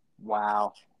Jalen.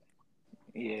 Wow.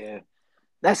 Yeah.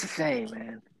 That's a shame,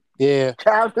 man. Yeah.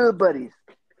 Childhood buddies.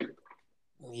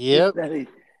 Yep. That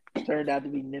turned out to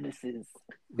be nemesis.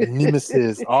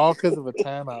 Nemesis. All because of a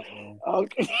timeout, man.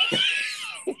 Okay.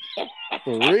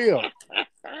 For real.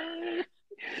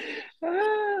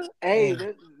 Hey,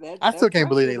 I still can't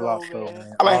believe they pressure, lost though, though,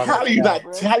 man. I'm like, how do you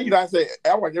Honestly. not say?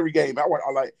 I watch every game. I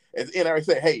like at the end. I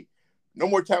say, hey, no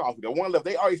more timeouts. We got one left.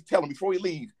 They always tell him before we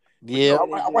leave. Yeah.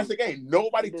 I watched the game.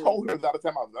 Nobody told him about a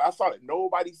timeout. I saw that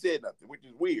nobody said nothing, which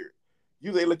is weird.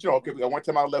 Usually they let you know, okay, we got one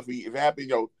timeout left. If it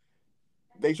happens,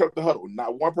 they showed the huddle.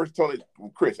 Not one person told it,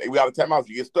 Chris, hey, we got a timeout.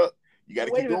 You get stuck. You got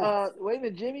to keep going. Wait a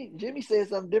minute, Jimmy said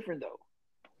something different though.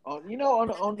 On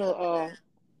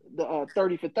the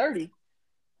 30 for 30,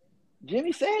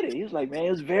 Jimmy said it. He was like, man, it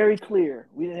was very clear.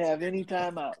 We didn't have any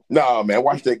timeout. No, man,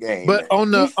 watch that game. But man. on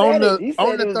the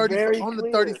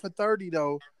 30 for 30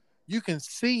 though, you can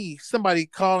see somebody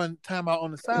calling timeout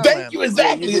on the sideline. Thank you,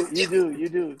 exactly. Yeah, you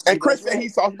do. And Chris said he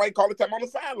saw somebody call the time on the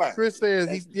sideline. Chris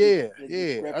says yeah.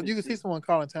 You can see someone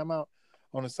calling timeout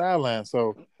on the sideline.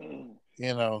 So,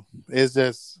 it's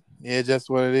just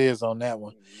what it is on that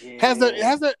one. Yeah. Has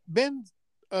there been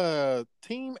a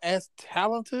team as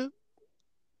talented?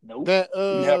 Nope. That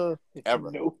Never,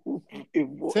 ever. No, it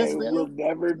will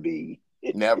never be.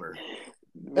 Never.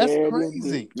 That's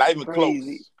crazy. Not even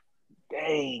Crazy. close.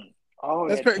 Dang.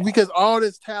 That's crazy because all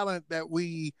this talent that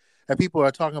people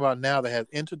are talking about now that has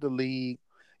entered the league,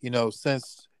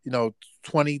 since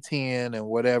 2010 and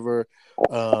whatever,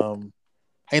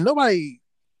 ain't nobody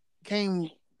came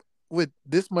with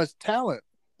this much talent.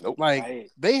 Nope.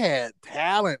 Like they had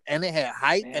talent and they had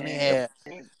height and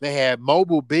they had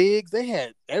mobile bigs. They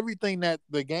had everything that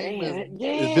the game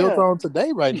is built on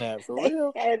today right now. For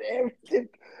real. And everything,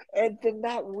 and to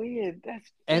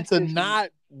not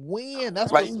win.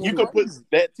 That's like you could put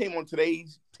that team on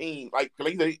today's team. Like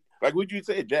what you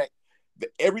said, Jack.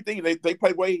 Everything they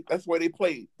play way. That's the way they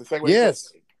play. The same way.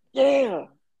 Yes. Yeah.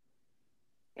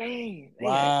 Dang.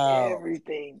 Wow.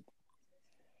 Everything.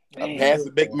 A pass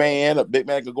a big man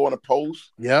could go on a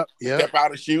post. Yep. Step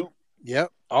out and shoot. Yep.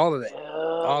 All of that.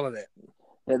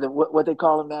 Yeah, what they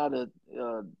call them now, the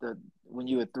when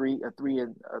you a three and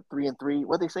three,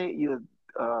 what they say, you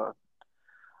a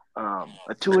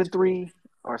 2 and 3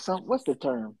 or something. What's the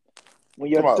term?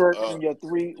 When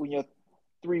your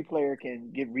three player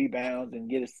can get rebounds and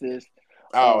get assists.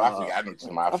 I know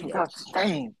somebody.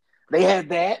 Dang, they had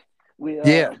that. With, I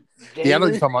know what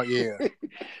you're talking about.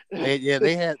 Yeah,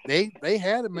 they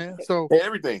had it, man. So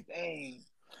everything. Dang.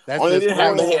 That's only they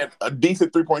had a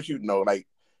decent 3-point shooting though. Like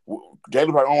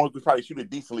Jalen was probably shooting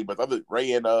decently, but the other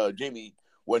Ray and Jimmy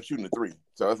wasn't shooting the 3.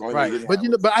 So that's the only right.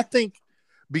 But I think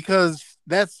because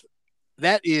that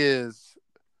is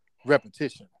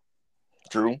repetition.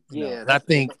 True. Yeah, I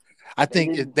think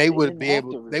if they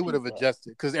would have adjusted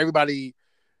because everybody,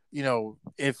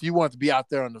 if you want to be out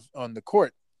there on the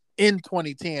court in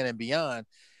 2010 and beyond,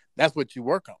 that's what you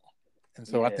work on. And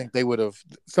so I think they would have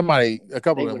a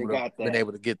couple of them would have been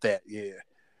able to get that. Yeah.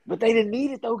 But they didn't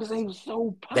need it though because they were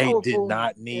so powerful. They did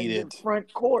not need it.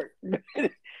 Front court.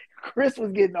 Chris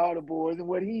was getting all the boards, and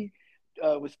what he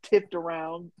was tipped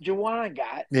around, Jawan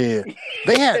got. Yeah.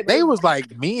 They was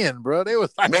like men, bro. They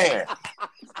was like man.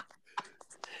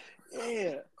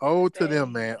 Yeah. Ode to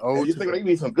them, man. You think they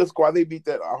beat some good squad? They beat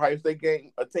that Ohio State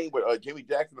game, a team with Jimmy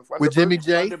Jackson and with Jimmy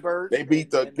J. They beat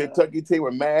the Kentucky team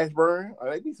with Mashburn.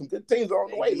 They beat some good teams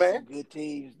on the way, man. Good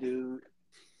teams, dude.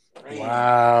 Man.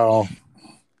 Wow.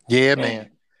 Yeah,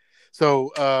 man.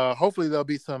 So hopefully there'll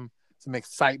be some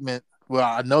excitement Well,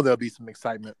 I know there'll be some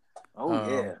excitement. Oh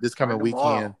yeah, This coming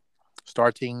weekend,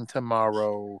 starting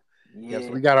tomorrow. Yeah.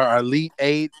 So we got our Elite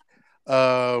Eight.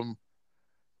 Rod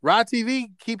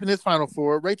TV keeping his Final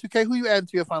Four. Ray 2K, who you adding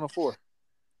to your Final Four?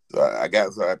 I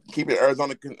got keep it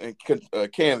Arizona,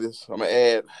 Kansas. I'm gonna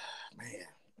add. Man,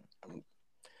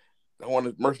 I want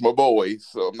to merge my boys,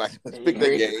 so I'm not gonna speak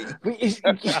that game.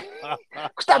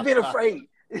 Stop being afraid.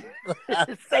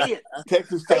 Say it.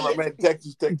 Texas Tech, my man.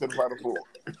 Texas Tech to the Final Four.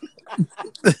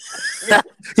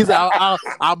 He said,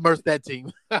 "I'll merge that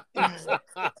team."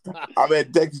 I'm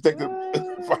at Texas Tech to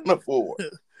the Final Four.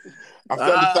 I'm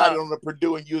still undecided on the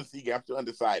Purdue and UNC game. I'm still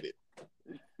undecided.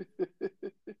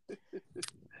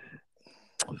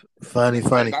 Funny.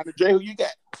 Dr. J, who you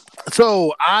got?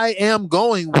 So I am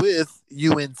going with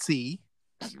UNC.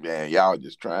 Man, y'all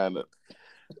just trying to.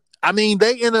 I mean,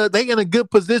 they in a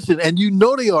good position, and you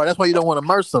know they are. That's why you don't want to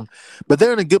immerse them. But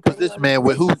they're in a good position, man,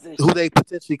 with who they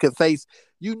potentially could face.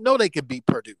 You know they could beat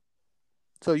Purdue,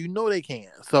 so you know they can.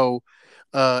 So,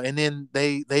 and then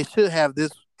they should have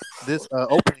this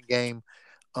opening game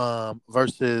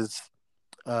versus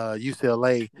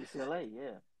UCLA. UCLA,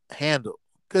 yeah, handled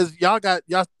because y'all got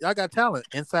talent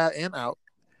inside and out.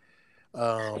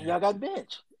 And y'all got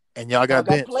bench. And y'all got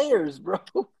players, bro.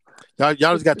 Y'all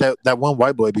just got that one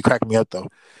white boy be cracking me up though.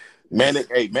 Manic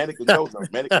can go though.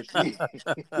 Manic can shoot.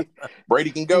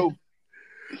 Brady can go.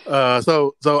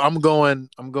 So I'm going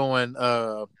UNC.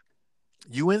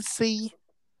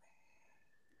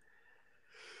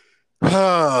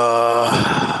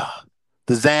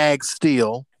 The Zags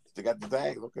still. They got the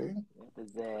Zags, okay. The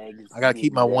Zags. I gotta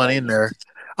keep my one in there.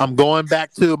 I'm going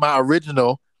back to my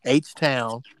original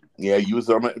H-Town. Yeah, you was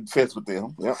on the fence with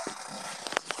them. Yep.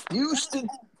 Houston.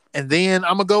 And then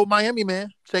I'm gonna go Miami, man.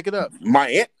 Check it up.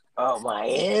 Miami. Oh,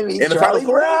 Miami. In the Charlie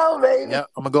Brown, baby. Yeah,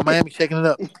 I'm gonna go Miami, shaking it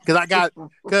up.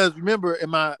 Because remember in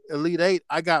my Elite Eight,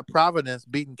 I got Providence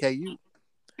beating KU.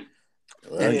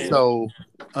 And so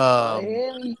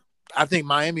Miami. I think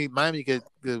Miami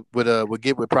would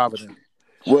get with Providence.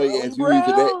 Well, yeah, if you're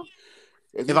using that.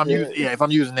 If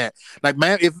I'm using that, like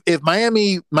if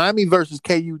Miami versus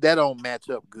KU, that don't match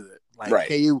up good. Like right.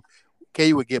 KU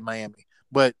would get Miami,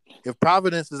 but if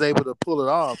Providence is able to pull it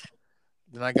off,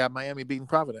 then I got Miami beating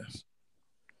Providence.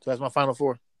 So that's my Final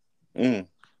Four. I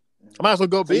might as well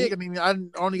go big. I mean, I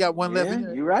only got one left in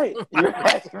there. You're right.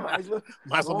 Might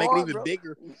as well make it even bro.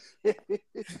 bigger.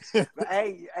 But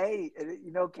hey,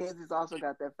 you know Kansas also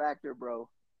got that factor, bro.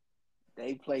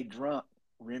 They play drunk.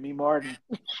 Remy Martin.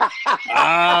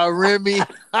 Remy.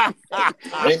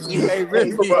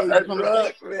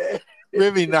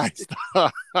 Remy nice.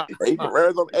 He from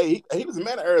Arizona. Hey, he was a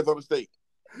man at Arizona State.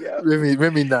 Yeah.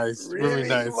 Remy nice. Remy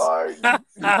nice.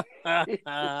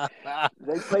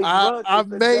 They play drunk.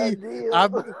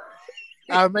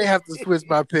 I may have to switch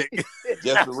my pick.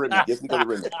 Just for Remy. Just because of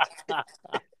Remy.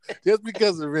 Just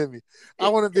because of Remy. I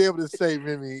want to be able to say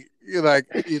Remy, you know what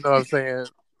I'm saying?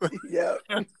 Yeah.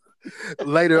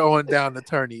 Later on down the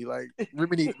tourney, like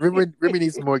Remy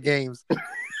needs some more games. We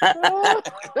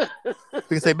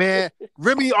can say, man,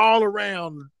 Remy all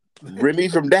around. Remy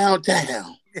from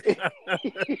downtown.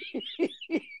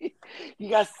 You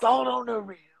got salt on the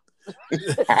rim.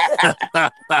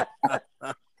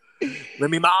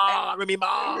 Remy Ma.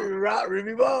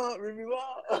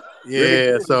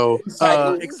 Yeah, so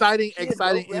exciting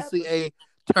NCAA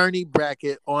tourney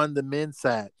bracket on the men's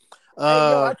side.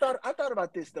 I thought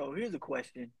about this though. Here's a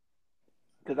question,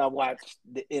 because I watched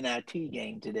the NIT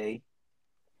game today.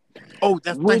 Oh,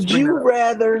 that's would you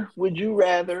rather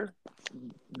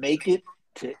make it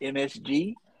to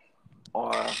MSG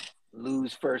or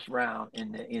lose first round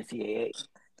in the NCAA?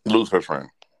 Lose first round.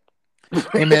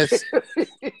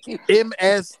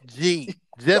 MSG,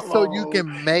 just so you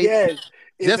can make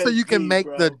MSG, so you can make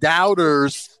the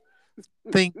doubters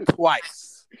think twice.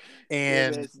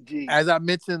 And MSG. As I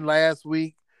mentioned last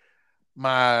week,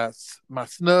 my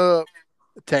snub,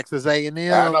 Texas A&M.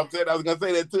 I was gonna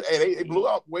say that too. Hey, they blew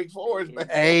out Wake Forest, man.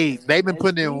 Hey, they've been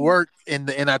putting in work in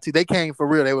the NIT. They came for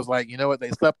real. They was like, you know what?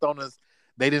 They slept on us.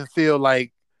 They didn't feel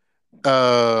like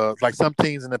some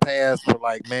teams in the past were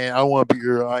like, man, I don't want to be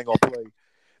here. I ain't gonna play.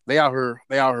 They out here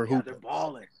hooping. They're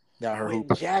balling. They out here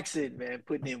hooping. Jackson, man,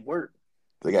 putting in work.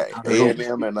 They got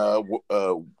A&M and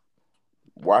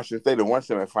Washington State in one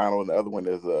semifinal, and the other one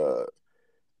is the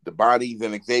Bonnies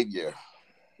and Xavier.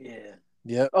 Yeah.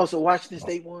 Yep. Oh, so Washington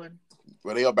State won?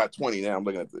 Well, they are about 20 now. I'm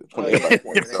looking at the 20. About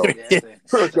 20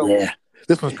 yeah.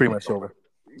 This one's pretty much over.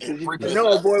 You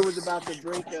know, a boy was about to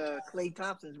break Klay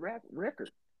Thompson's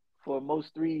record for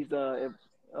most threes at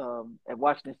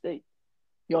Washington State.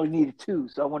 He only needed 2,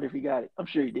 so I wonder if he got it. I'm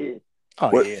sure he did. Oh,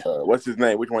 what's his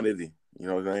name? Which one is he? You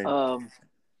know what I'm saying?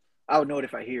 I would know it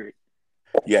if I hear it.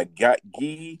 Yeah, got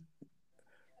Gee,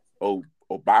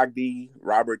 Obagdi,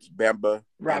 Roberts, Bamba,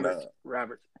 Roberts.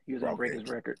 He was gonna break his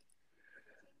okay. record.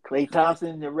 Klay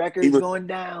Thompson, the record is going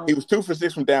down. He was 2 for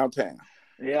 6 from downtown.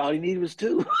 Yeah, all he needed was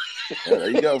 2. Yeah, there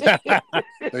you go.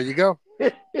 There you go.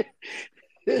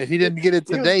 If he didn't get it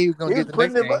today, he was gonna get the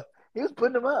next game. He was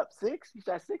putting them up 6. He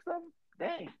shot 6 of them.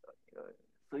 Dang.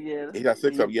 So yeah, he got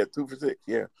 6 of them. Yeah, 2 for 6.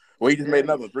 Yeah. Well, he just made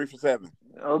another one, 3 for 7.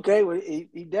 Okay, well he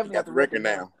definitely got the record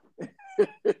now.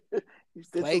 He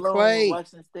sits alone in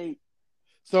Washington State.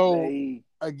 So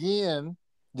again,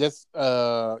 just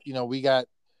we got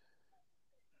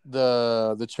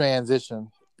the transition,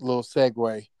 little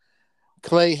segue.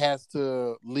 Klay has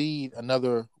to lead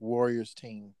another Warriors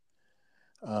team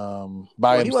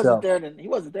by himself. He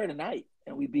wasn't there tonight,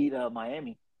 and we beat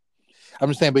Miami. I'm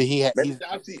just saying, but he had. Who's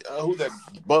that?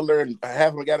 Butler and half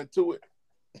of them got into it.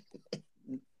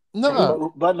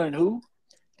 No, Butler and who?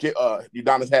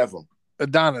 Udonis Haslem.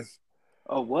 Adonis.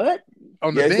 Oh, what?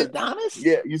 On the bench? Adonis?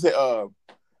 Yeah, you said I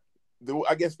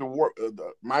guess the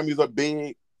Miami's up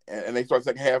big, and they start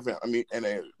second half. And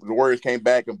the Warriors came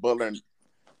back, and Butler and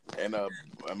Butler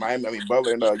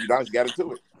and Udonis got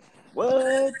into it.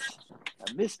 What?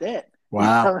 I missed that.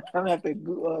 Wow. I'm gonna have to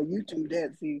YouTube that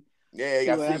and see. Yeah, you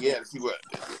gotta see. Yeah, see what.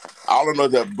 All I know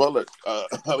is that Butler.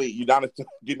 Udonis,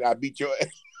 I beat your ass.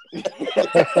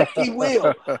 He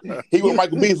will. He will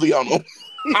Michael Beasley on him.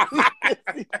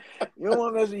 You don't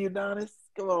want to mess with Udonis?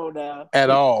 Come on now. At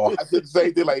all. I said the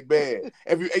same thing, like, man.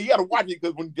 And you got to watch it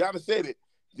because when Udonis said it,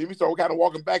 Jimmy started kind of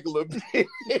walking back a little bit.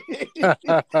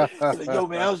 Like, yo,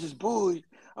 man, I was just bullshit.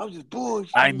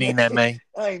 I ain't mean that, man.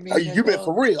 I ain't mean that. You meant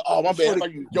for real? Oh, my bad. I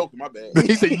thought you was joking. My bad.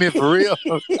 He said you meant for real.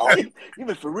 You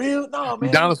meant for real? No,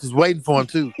 man. Udonis was waiting for him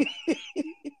too.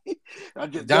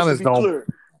 Udonis don't. Clear.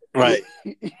 Right.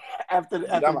 After the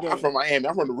game. I'm from Miami.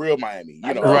 I'm from the real Miami.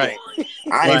 You know. Right.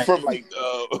 I ain't from like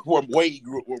where Wade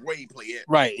played at.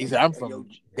 Right. He said I'm from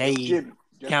Dade Jimmy,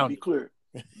 just County. To be clear.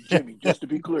 Jimmy, just to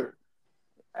be clear.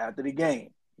 After the game,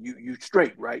 you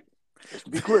straight, right? Just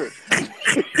to be clear.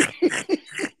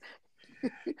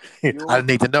 I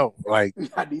need to know. Like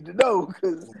I need to know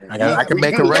because I can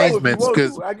make arrangements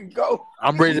because I can go.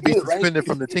 I'm ready to be suspended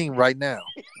from the team right now.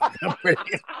 I'm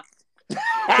ready.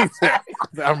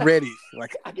 I'm ready.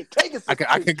 Like I can take it. I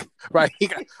can right.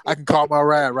 I can call my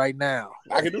ride right now.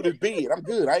 I can do this bid. I'm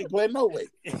good. I ain't playing no way.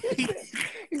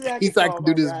 He's like to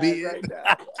do this bid. Right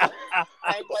now.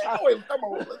 I ain't playing no way. Come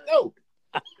on, let's go.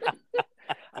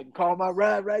 I can call my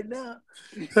ride right now.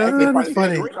 That's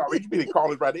funny. You been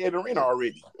calling right there in the arena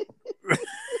already.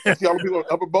 See all the people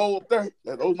upper bowl up there?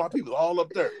 Those my people all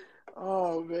up there.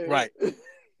 Oh man. Right.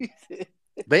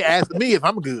 They asked me if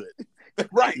I'm good.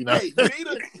 Right. You know? Hey,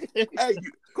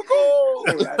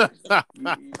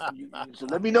 so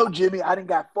let me know, Jimmy. I done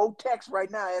got 4 texts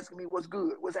right now asking me what's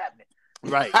good, what's happening.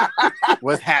 Right.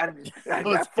 What's happening? I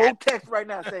got 4 texts right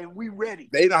now saying we ready.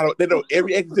 They know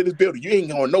every exit to this building. You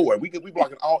ain't going nowhere. We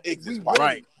blocking all exits.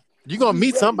 Right. You gonna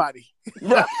meet somebody.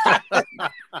 Right.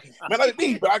 Man, like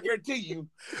me, but I guarantee you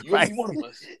gonna be one of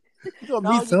us. You gonna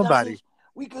meet somebody.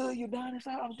 We good, Udonis.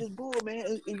 I was just bull, man.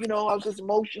 I was just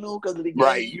emotional because of the game.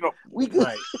 Right, we good.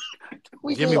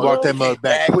 Right. Jimmy walked that mug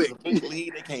back quick.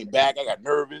 They came back. I got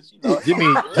nervous.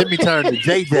 Jimmy turned to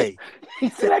JJ. He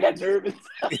said, "I got nervous."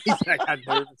 He said, "I got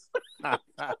nervous."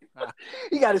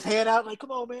 He got his hand out like,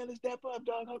 "Come on, man, let's step up,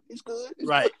 dog. It's good."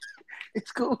 Right.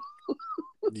 It's cool.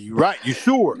 You right. You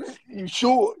sure? You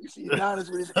sure? You see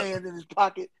Udonis with his hand in his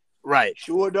pocket. Right.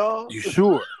 Sure, dog. You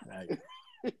sure? Right.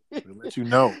 We'll let you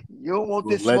know. You don't want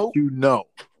this smoke? Let you know.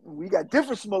 We got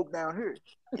different smoke down here.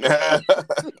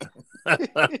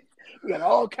 We got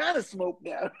all kind of smoke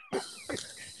down here.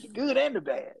 The good and the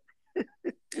bad.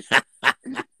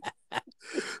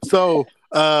 So,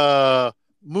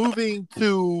 moving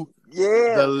to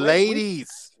the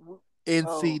ladies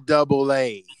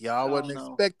NCAA. Y'all wasn't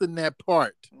expecting that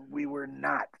part. We were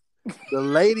not. The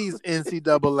ladies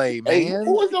NCAA, man. Hey,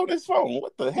 who was on this phone?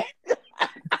 What the heck?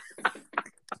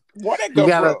 Where that go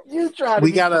from? You try to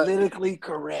be politically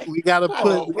correct. We gotta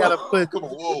put. Come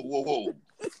on, whoa.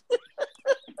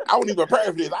 I wasn't even prepared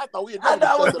for this. I thought we had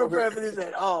I wasn't prepared for this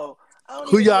at all.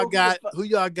 Who y'all got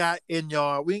in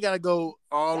y'all? We ain't gotta go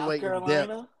all the way in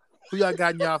depth. Who y'all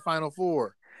got in y'all Final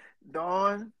Four?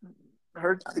 Dawn,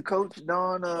 the coach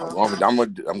Dawn.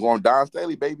 I'm going Dawn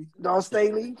Staley, baby. Dawn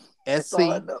Staley.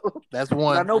 SC. That's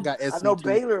one. I know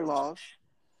Baylor lost.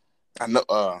 I know.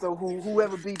 So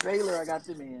whoever beat Baylor, I got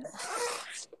them in.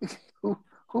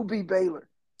 Who beat Baylor?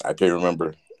 I can't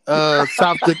remember.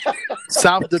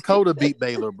 South Dakota beat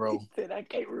Baylor, bro. He said I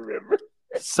can't remember.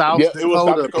 South Yeah, it was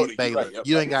South Dakota Dakota. beat Baylor. Right. Yep.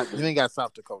 You ain't got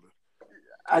South Dakota.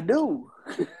 I do.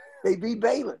 They beat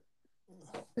Baylor.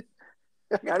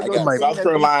 I gotta go got to South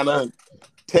Carolina,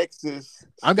 Texas.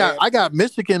 I got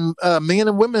Michigan men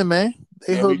and women, man.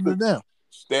 They holding it down.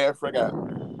 Stanford.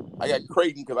 I got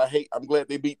Creighton because I'm glad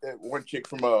they beat that one chick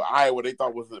from Iowa they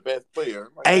thought was the best player.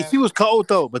 Like, Hey, she was cold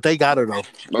though, but they got her though.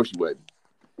 No, she wasn't.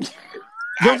 You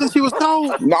don't think she was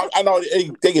cold? No, I know they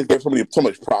can give so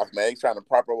much props, man. He's trying to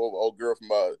prop up old girl from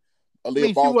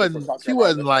she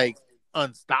wasn't like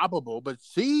unstoppable, but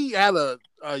she had a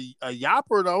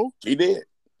yapper though. She did.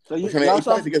 So y'all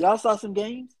saw some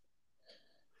games?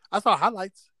 I saw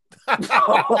highlights.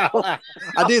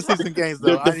 I did see some games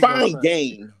though. The defined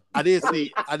game. I did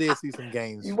see some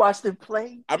games. You watched them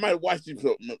play? I might have watched it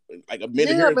for like a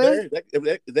minute here and there.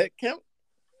 Does that count?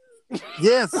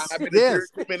 Yes. 2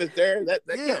 minutes there. That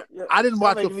count. I didn't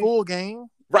watch the full game.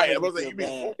 Right. I was like, you mean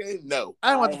full game? No. I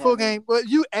didn't watch the full game, but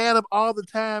you add up all the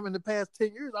time in the past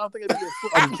 10 years, I don't think it'd be a full.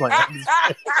 I'm just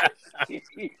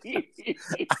playing.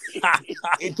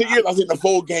 In 10 years, I've seen the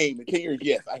full game. In 10 years,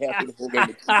 yes, I have seen the full game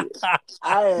in 10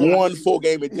 years. One full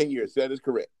game in 10 years. That is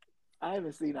correct. I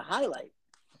haven't seen a highlight.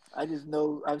 I just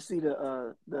know I've seen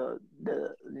the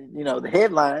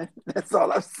headline. That's all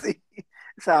I've seen.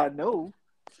 That's how I know.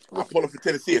 I'm pulling for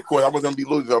Tennessee, of course. I was gonna be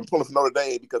losing. I'm pulling for Notre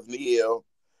Dame because Neil.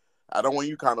 I don't want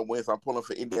UConn to win, so I'm pulling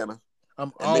for Indiana.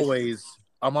 I'm always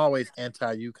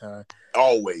anti-UConn.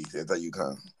 Always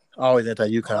anti-UConn. Always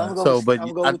anti-UConn. So, but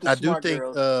I do think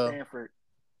Stanford.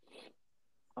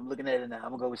 I'm looking at it now.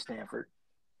 I'm gonna go with Stanford.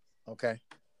 Okay.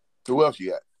 Who else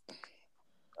you got?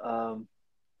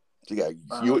 You got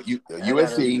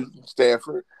USC,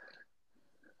 Stanford,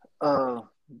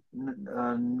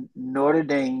 Notre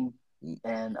Dame,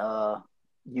 and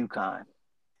UConn.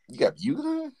 You got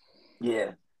UConn?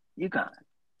 Yeah, UConn.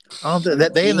 I don't think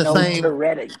that they in the same.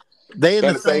 They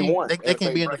in the same one. They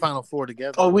can't be in the Final Four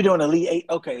together. Oh, we're doing Elite Eight.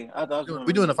 Okay, I thought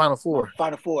we're doing the Final Four.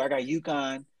 Final Four. I got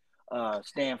UConn,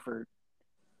 Stanford.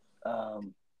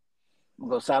 I'm gonna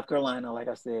go South Carolina, like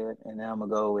I said, and then I'm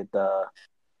gonna go with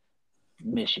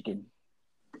Michigan.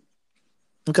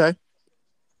 Okay.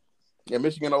 Yeah,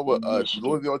 Michigan over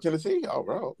Louisville, Tennessee. Oh,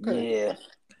 bro. Okay. Yeah.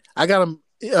 I got them.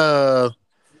 I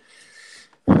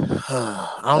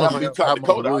don't know if I have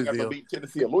Louisville. Beat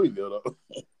Tennessee and Louisville though.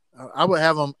 I would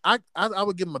have them. I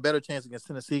would give them a better chance against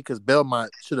Tennessee because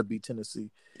Belmont should have beat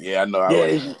Tennessee. Yeah, I know.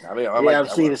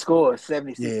 I've seen the score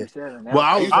 70-67. Well,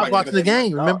 I was watching the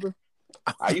game. Remember?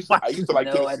 I used to like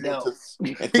no, Tennessee. I know.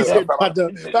 I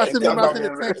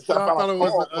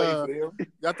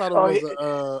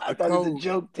thought it was a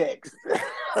joke text.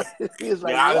 He was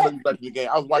like, I wasn't watching the game.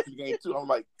 I was watching the game too. I'm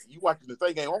like, you watching the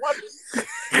same game? I'm watching.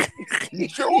 You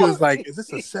sure? He was like, is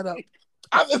this a setup?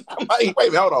 I'm like, wait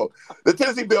a minute, hold on. The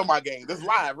Tennessee Belmont game. This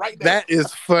live right there. That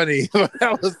is funny.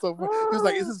 That was so funny. He was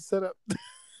like, is this a setup?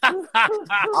 I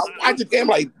watched the game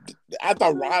like I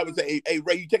thought Ryan would say, hey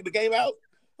Ray, you check the game out?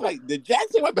 Like, did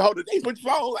Jackson might be holding the name? Which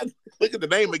phone? Like, look at the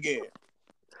name again.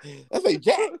 I say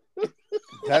Jack.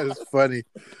 That is funny.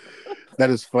 That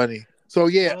is funny. So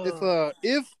yeah,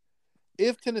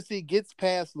 if Tennessee gets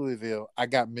past Louisville, I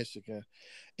got Michigan.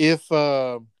 If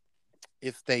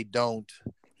they don't,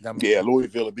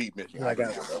 Louisville will beat Michigan. I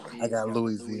got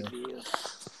Louisville.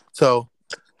 So,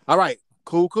 all right,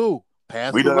 cool.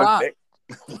 Pass the rock.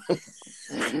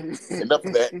 Enough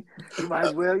of that. You might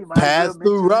as well. Pass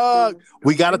the rug.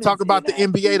 We got to talk about the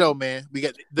NBA though, man. We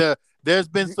got there's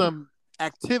been some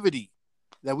activity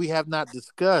that we have not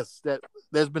discussed. That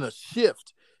there's been a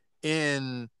shift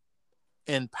in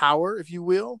power, if you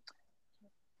will.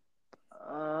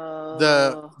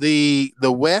 The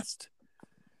West.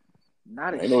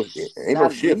 Ain't no shift.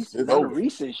 It's over. A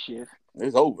recent shift.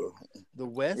 It's over. The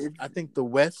West. I think the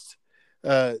West.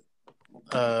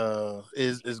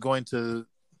 Is going to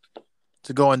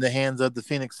go in the hands of the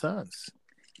Phoenix Suns.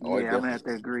 Yeah, I'm gonna have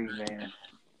to agree, man.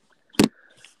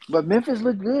 But Memphis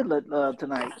looked good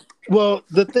tonight. Well,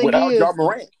 the thing without is, Ja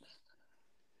Morant.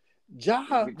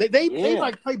 They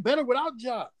like play better without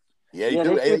Ja. Yeah,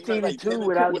 they 15-2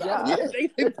 without Ja. Yeah.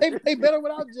 They play better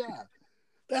without Ja.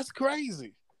 That's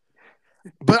crazy.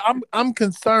 But I'm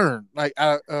concerned, like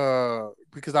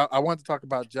because I want to talk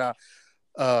about Ja.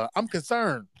 I'm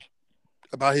concerned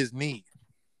about his knee.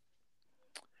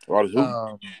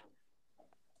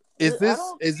 Is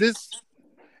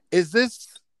this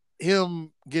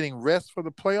him getting rest for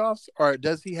the playoffs, or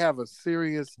does he have a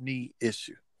serious knee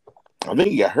issue? I think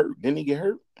he got hurt. Didn't he get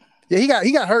hurt? Yeah,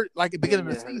 he got hurt like at the beginning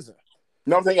of the season.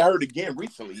 No, I'm thinking I heard again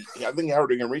recently. I think I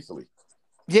heard again recently.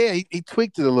 Yeah, he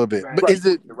tweaked it a little bit. Right. But is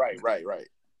it right?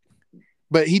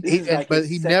 But he like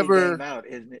never game out,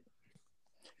 isn't it?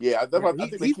 Yeah, I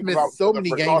think they He's keep him out missed so as a many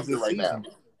games precaution this right season.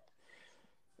 now.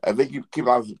 I think you keep it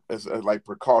out as like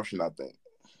precaution. I think.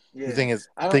 Yeah. You think it's?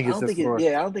 I think don't it's think for?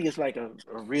 I don't think it's like a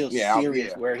real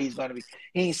serious where he's going to be.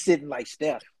 He ain't sitting like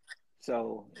Steph.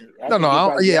 So I No, think he'll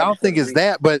probably be I out don't for think the it's reason.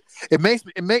 that, but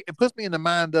it puts me in the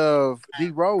mind of D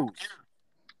Rose.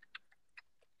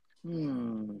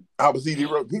 I was he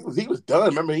was done.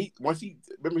 Remember he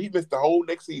missed the whole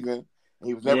next season and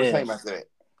he was never same after that.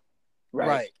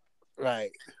 Right.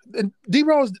 And D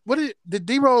Rose, what did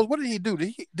he do?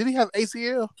 Did he have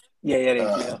ACL?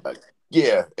 Yeah.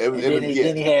 Then he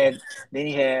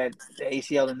had the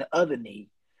ACL in the other knee,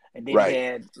 and then he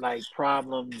had like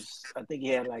problems. I think he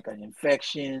had like an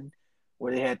infection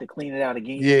where they had to clean it out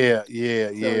again. Yeah.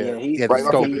 He had to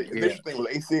scope the initial thing was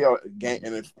ACL game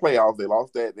in its playoffs. They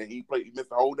lost that. Then he missed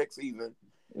the whole next season.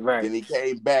 Right. Then he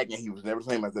came back and he was never the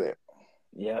same after that.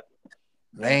 Yep.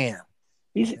 Man.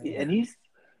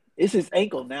 It's his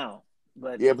ankle now.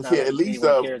 But yeah, but see, at least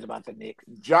cares about the Knicks.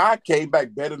 Ja came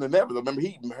back better than ever. Remember,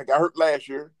 he got hurt last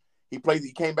year. He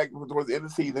came back towards the end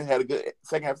of the season, had a good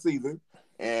second half season,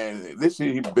 and this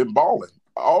year he's been balling.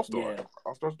 All-star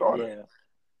starter. Yeah.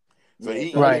 So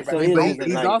he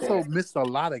he's also missed a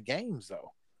lot of games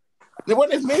though. There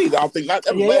wasn't as many. I don't think. Not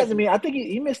he hasn't. I think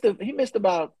he missed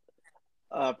about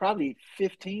probably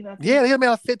 15. I think. Yeah, he had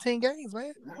like 15 games,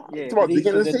 man. Yeah,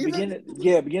 beginning of the season.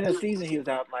 Beginning of the season he was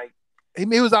out like. He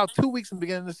was out 2 weeks in the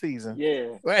beginning of the season.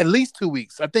 Yeah, well, at least 2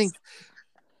 weeks. I think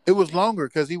it was longer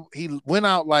because he went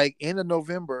out like end of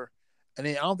November, and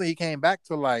then I don't think he came back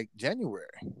till like January.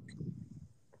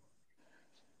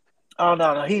 Oh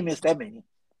no, he missed that many.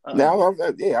 I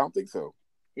don't think so.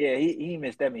 Yeah, he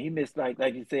missed that many. He missed like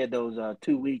you said those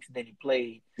 2 weeks, and then he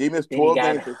played. He missed 12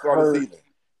 games to start the season.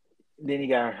 Then he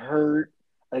got hurt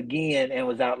again and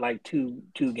was out like two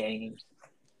games,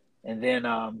 and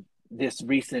then this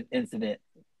recent incident,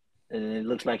 and it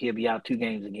looks like he'll be out 2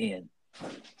 games again.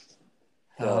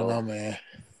 I don't know, man.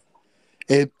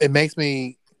 It makes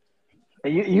me.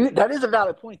 You that is a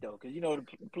valid point though, because the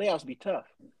playoffs be tough.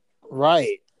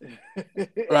 Right.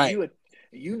 Right.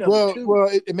 You number 2. Well,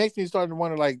 it makes me start to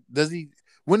wonder, like,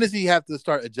 when does he have to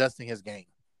start adjusting his game?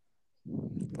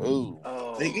 Ooh.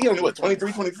 He only,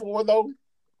 23, 24, though?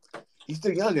 He's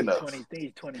still young enough.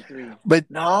 23, 23.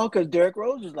 But no, because Derrick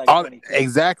Rose was like 23.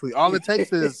 Exactly. All it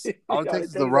takes is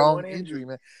the wrong injury,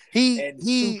 man. He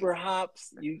super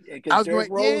hops. Because Derrick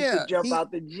Rose could jump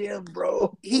out the gym,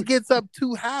 bro. He gets up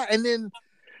too high, and then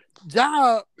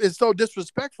Ja is so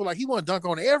disrespectful. Like, he want to dunk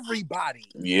on everybody.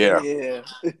 Yeah.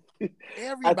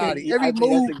 Everybody. Every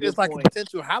move is like a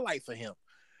potential highlight for him.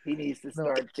 He needs to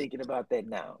start thinking about that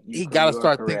now. He got to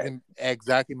start thinking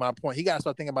exactly my point. He got to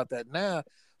start thinking about that now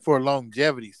for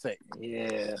longevity's sake.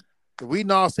 Yeah. We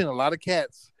now seen a lot of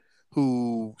cats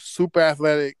who super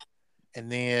athletic,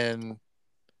 and then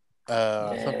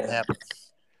something happens.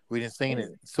 We didn't seen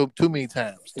it too many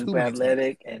times. Super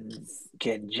athletic and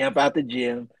can jump out the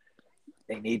gym.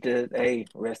 They need to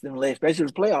rest them legs, especially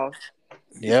the playoffs.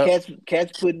 Yeah,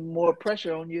 cats putting more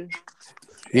pressure on you.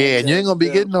 Yeah, and you ain't gonna be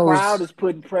getting those. The crowd is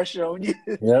putting pressure on you.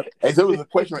 Yep. Hey, so there was a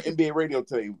question on NBA radio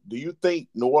today. Do you think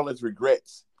New Orleans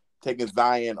regrets taking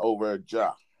Zion over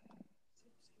Ja?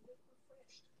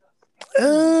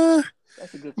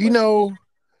 That's a good question.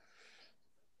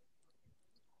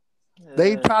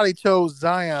 They probably chose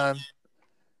Zion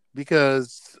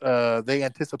because they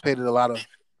anticipated a lot of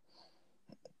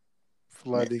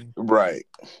flooding. Right.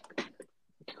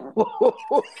 Wait, whoa.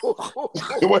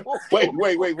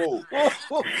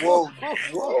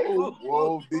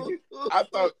 Did you? I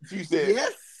thought you said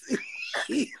yes.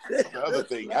 The other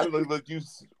thing. I don't know what you.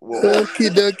 Okie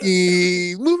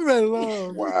dokie. Moving right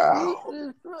along.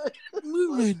 Wow.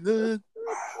 Moving.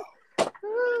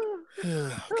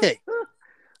 Okay.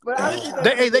 But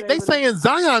they saying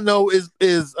Zion though is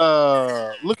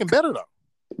looking better though.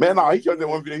 Man, no, he showed that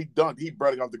one video. He dunked. He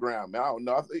brought it off the ground. Man, I don't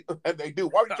know. And they do.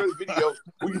 Why would you show the video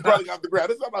when you brought it off the ground?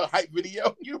 It's not a hype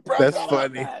video. You brought That's it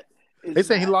funny. They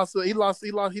say he lost. He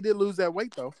did lose that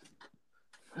weight though.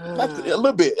 A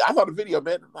little bit. I saw the video,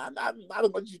 man. Not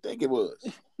as much as you think it was.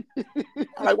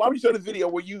 I'm like, why would you show the video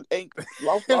where you ain't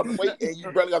lost all the weight and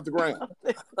you barely off the ground?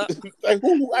 Like,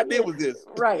 who idea was this?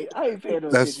 Right. I ain't paying no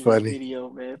That's attention funny. to the video,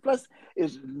 man. Plus,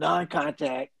 it's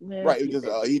non-contact. Man. Right. It was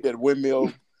just he did a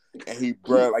windmill and he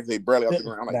barely off the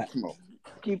ground. I'm like, come on.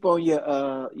 Keep on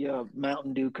your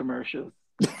Mountain Dew commercials,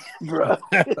 bro.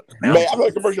 Man, I saw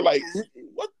a commercial like,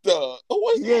 what the?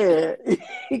 Yeah,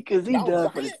 because he done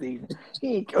for the season.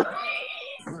 He ain't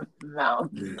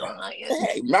Mountain Zion.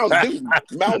 Hey, Mount Zion,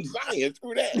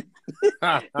 screw that.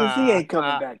 Because he ain't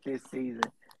coming back this season.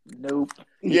 Nope.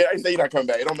 Yeah, they say he's not coming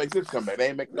back. It don't make sense to come back. They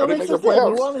ain't make. No, They makes make the sense.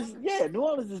 playoffs. New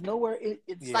Orleans is nowhere in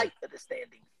Yeah. sight of the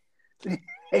standings.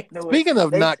 Ain't nowhere. Speaking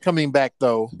of not coming back,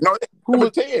 though, No, who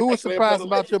was Actually, surprised they're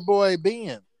about your boy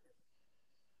Ben?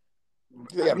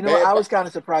 They got a You know, I bad was kind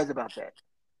of surprised about that.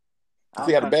 I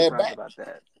He was had a kind of bad surprised back. about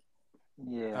that.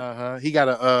 Yeah. He got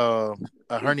a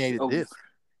herniated disc.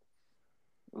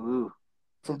 Ooh.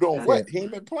 From doing That's what? it. He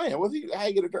ain't been playing. Was he? How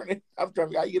you get a herniated? I'm trying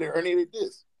to how you get a herniated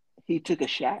disc. He took a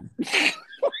shot.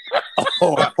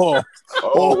 Oh, oh,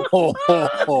 Oh, oh, oh,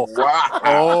 oh, wow.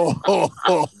 oh, oh,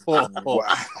 oh, oh,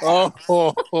 Wow. oh,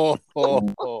 oh, oh,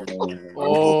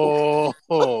 oh,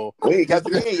 oh. We ain't got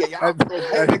to the end yet. Y'all so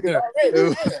panicking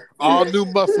already. All new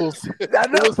muscles. I It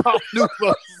know. was all new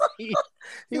muscles. He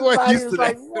His wasn't body used was to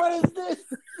like, that. what is this?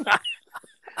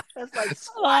 That's like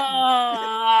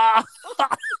squatting.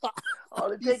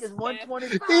 All it takes is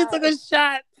 125. He took a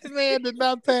shot. The man did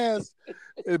not pass.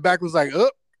 And the back was like,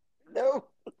 up. No,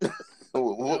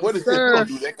 What is this? Sir. We don't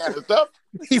do that kind of stuff.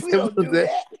 He we said, don't do that.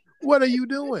 what are you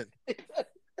doing?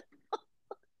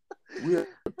 We're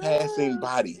passing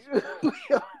bodies.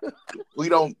 We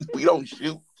don't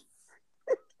shoot.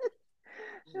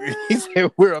 He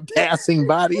said, we're a passing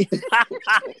body.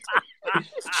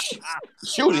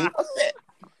 Shooting. What's that?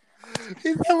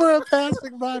 He said, we're a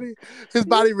passing body. His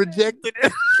body rejected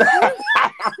it.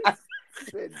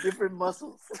 Different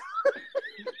muscles.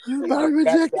 His body I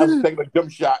rejected was it. taking a dumb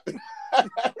shot.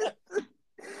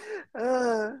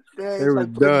 They were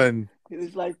done. It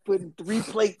was like putting 3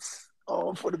 plates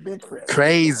on for the bench press.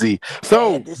 Crazy.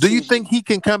 So, Bad do you decision. think he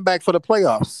can come back for the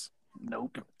playoffs?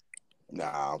 Nope. Nah,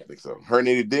 I don't think so.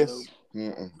 Herniated disc.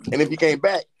 And if he came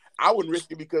back, I wouldn't risk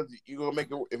it because you're gonna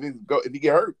make it. If he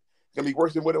get hurt, it's gonna be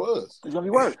worse than what it was. It's gonna be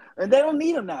worse, and they don't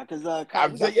need him now because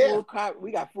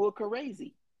we got full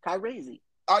crazy.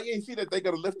 Oh, yeah, you see that they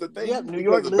gonna lift the thing. Yep, New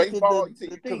York because of lifted baseball. the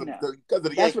thing now. Because of the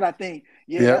That's Yankees. what I think.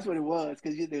 Yeah, Yeah. that's what it was.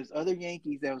 Because there's other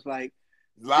Yankees that was like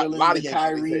lot feeling of the Yankees,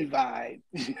 Kyrie vibe.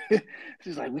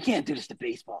 She's like, we can't do this to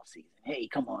baseball season. Hey,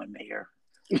 come on, Mayor.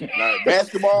 Now,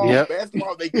 basketball, Yep.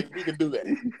 we can do that.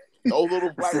 Those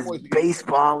little black Since boys.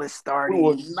 baseball is We starting.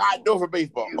 will not do it for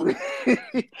baseball.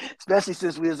 Especially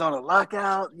since we was on a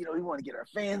lockout. You know, we want to get our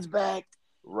fans back.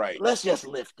 Right. Let's just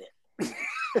lift it.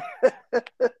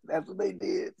 That's what they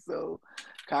did. So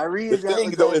Kyrie The is out.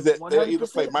 thing though is that they'll 100% either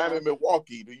play Miami now. and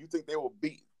Milwaukee. Do you think they will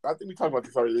beat? I think we talked about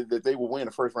this already. That they will win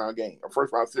a first round game, a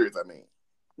first round series. I mean,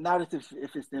 Not if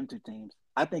it's them two teams.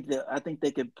 I think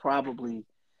they could probably.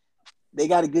 They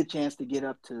got a good chance to get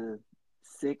up to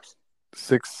 6.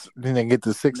 6. Then they get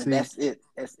to 6 And seed.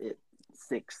 that's it.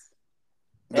 6.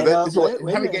 how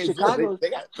many games? Chicago, They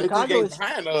got 15 Chicago games is,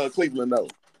 behind Cleveland though.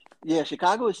 yeah,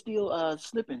 Chicago is still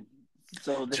slipping.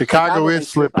 So Chicago is may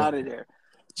slip slipping. out of there.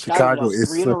 Chicago lost is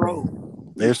 3 in a row.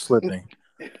 slipping. They're slipping.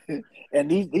 And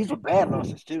these were bad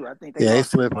losses too. I think they Yeah, they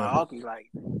lost to slipping. Milwaukee like.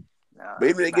 But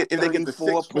even if they get the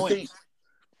 6 points.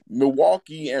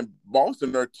 Milwaukee and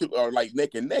Boston are like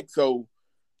neck and neck, so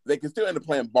they can still end up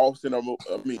playing Boston or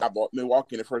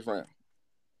Milwaukee in the first round.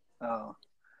 Oh.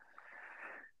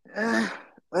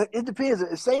 It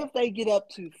depends. Say if they get up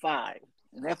to 5,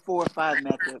 and that 4 or 5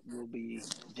 matchup will be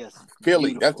just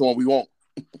Philly, beautiful. that's the one we want.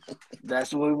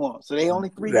 That's what we want. So they only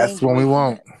 3 That's games. what we away from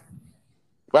want. that.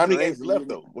 But how many So games is left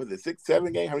though? Was it 6,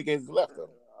 7 games? How many games is left though?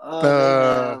 They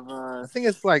have I think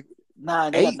it's like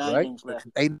 9. They 8, got 9 right? games left.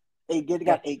 8. They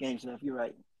got 8 games left. You're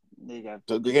right. They got.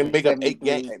 So they can make up 8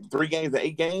 73. games, 3 games to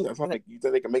 8 games. Or something. You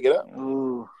think they can make it up?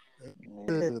 Ooh.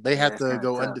 They have that's to kinda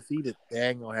go tough. undefeated. That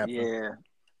ain't gonna happen. Yeah,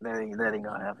 that ain't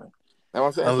gonna happen. That's what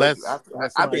I'm saying. Unless I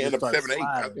somebody think end up starts 7 to 8. I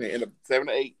sliding. think they end up 7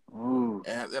 to 8, Ooh.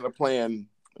 and end up playing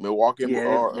Milwaukee.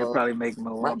 Yeah, they'll probably make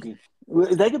Milwaukee.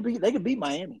 They could beat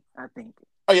Miami, I think.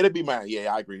 Oh yeah, that'd be mine.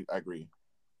 Yeah, I agree.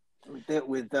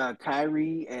 With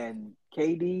Kyrie and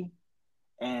KD,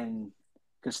 and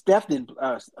because Seth didn't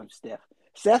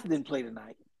play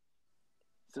tonight,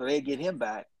 so they get him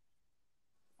back.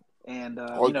 And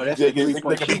that's they a 3-point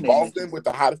can beat shooting. Boston with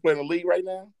the hottest player in the league right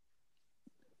now.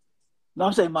 No,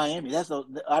 I'm saying Miami. That's out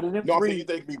of them No, I'm saying 3. you think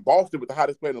they can beat Boston with the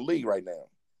hottest player in the league right now.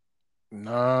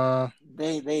 Nah. They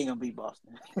ain't gonna beat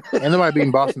Boston. Ain't nobody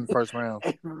beating Boston in the first round.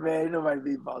 Man, ain't nobody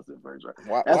beat Boston first round.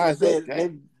 Why That's what I is that?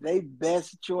 said. They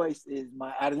best choice is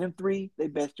out of them 3. Their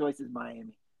best choice is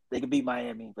Miami. They can beat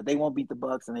Miami, but they won't beat the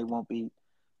Bucks and they won't beat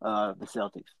the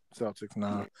Celtics. Celtics,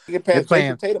 nah. You can pass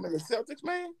playing- Jason Tatum and the Celtics,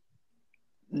 man.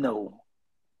 No,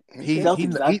 He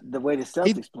the way the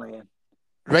Celtics playing.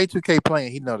 Ray 2K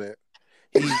playing. He know that.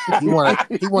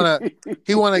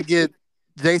 He wanna get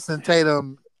Jason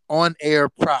Tatum on air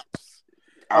props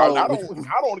I Oh, don't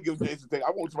want to give Jason Tatum.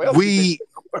 I want somebody else to give Jason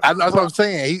Tatum. That's what I'm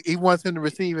saying. He wants him to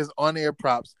receive his on-air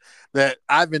props that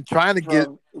I've been trying to get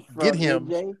him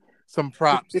JJ? some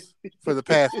props for the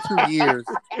past 2 years.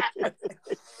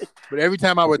 But every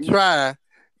time I would try,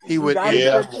 he would. You got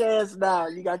your chance now.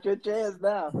 You got your chance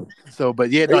now. So, but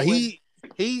yeah, no, he's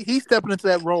stepping into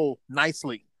that role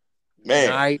nicely. Man.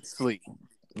 Nicely.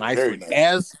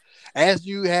 Nice. As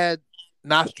you had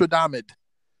Nostradamus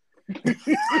a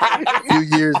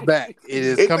few years back. It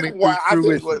is coming to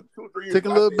fruition. Took a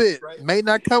little bit. Right? May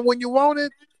not come when you want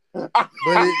it, but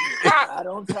right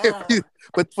on time.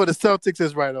 But for the Celtics,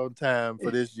 it's right on time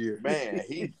for this year. Man, I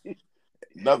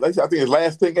think his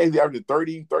last 10 games, he averaged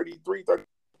 30, 33, 30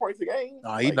 points a game.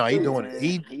 No, he's doing it.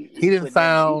 He didn't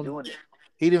found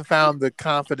the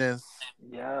confidence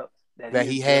that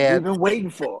he had. We've been waiting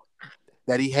for.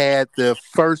 That he had his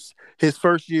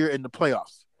first year in the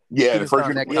playoffs. Yeah, the first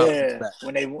year. Yeah,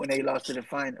 when they lost to the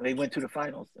final, they went to the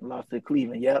finals and lost to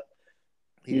Cleveland. Yep.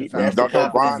 That's the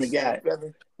confidence he got.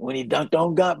 When he dunked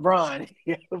on Bron,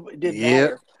 it didn't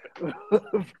matter.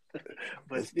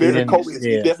 But still, Kobe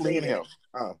is definitely in him.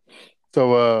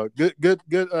 So good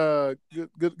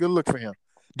look for him.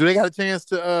 Do they got a chance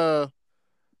to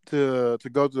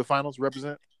go to the finals?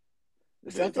 Represent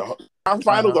the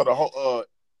finals or the whole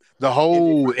the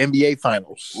whole NBA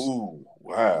finals. Ooh,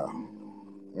 wow.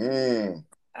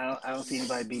 I don't see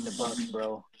anybody beating the Bucks,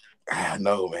 bro.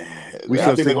 No, man.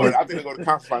 I think they go to the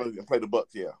conference finals and play the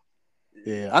Bucks. Yeah.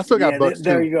 I still got Bucks.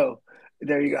 There you go.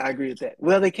 I agree with that.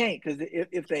 Well, they can't because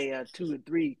if they 2 and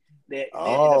 3, they end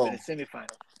up in the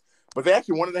semifinals. But they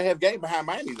actually 1.5 games behind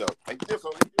Miami, though.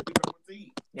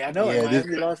 Yeah, I know.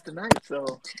 Miami lost tonight,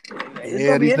 so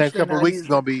these next couple of weeks is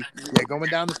gonna be going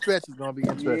down the stretch is gonna be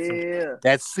interesting. Yeah,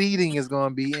 that seeding is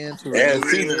gonna be interesting. Yeah,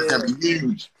 seeding is gonna be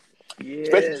huge.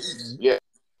 Yeah.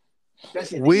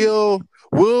 Will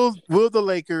the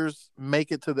Lakers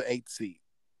make it to the 8th seed?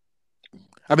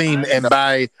 I mean, and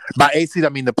by 8th seed I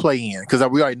mean the play-in, because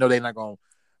we already know they're not gonna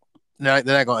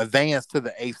advance to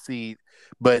the 8th seed,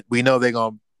 but we know they're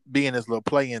gonna be in this little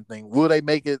play-in thing. Will they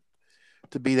make it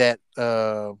to be that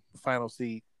final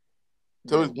seed?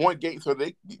 So it's one game. So so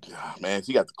you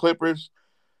got the Clippers,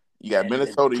 you got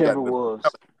Minnesota, you got the Wolves.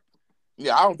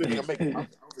 Yeah, I don't think they're gonna make it. I don't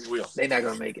think they will. They're not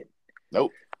gonna make it.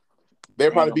 Nope.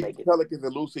 They'll probably beat the Pelicans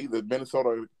and lose either Minnesota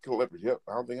or Clippers. Yep,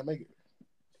 I don't think they'll make it.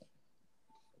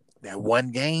 That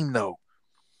one game though.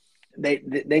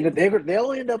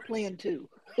 They'll end up playing 2.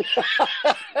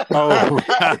 Hell,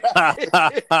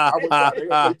 that's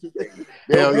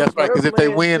right. Because if they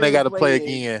win, they got to play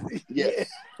again. Yes.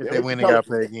 If they win, they got to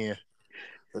play again.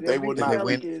 But they would not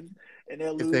win.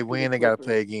 If they win, they got to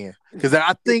play again. Because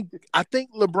I think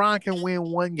LeBron can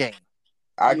win one game.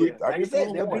 I agree. Like I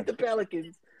said, they'll beat the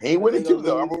Pelicans. He ain't winning 2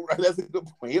 though. That's a good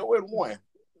point. He'll win 1.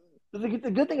 The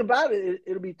good thing about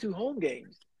it'll be 2 home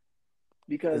games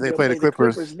because they play the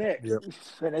Clippers next, yep.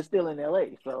 And they're still in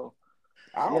LA. So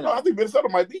I don't know. I think Minnesota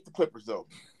might beat the Clippers though.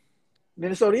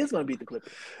 Minnesota is going to beat the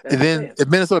Clippers. And then if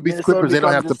Minnesota beats the Clippers, they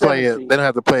don't have to play it. They don't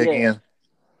have to play again.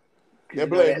 They're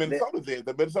playing Minnesota.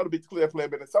 The Minnesota beats the Clippers. Play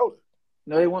Minnesota.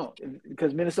 No, they won't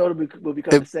because Minnesota will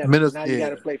become the 7th. Now you got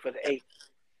to play for the 8th.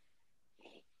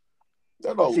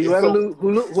 See,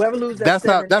 whoever loses that's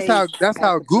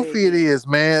how goofy it is,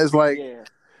 man. It's like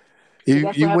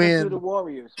you win. To the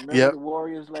Warriors. Remember the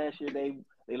Warriors last year? They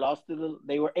lost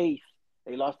they were 8th.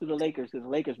 They lost to the Lakers because the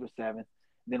Lakers were 7th.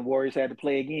 Then Warriors had to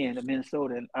play again to Memphis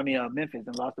and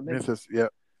lost to Memphis. Yeah.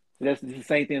 That's the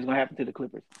same thing is going to happen to the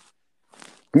Clippers.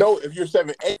 No, if you're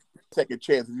 7-8, second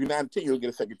chance. If you're 9-10, you'll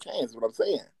get a second chance. Is what I'm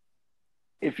saying.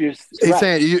 If you're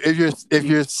saying if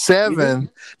you're 7,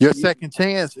 your second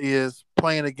chance is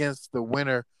playing against the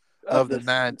winner of the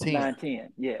 9-10. 9-10,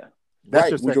 yeah.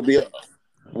 That's right, which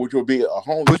will be a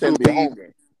home game.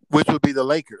 Which would be the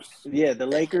Lakers. Yeah, the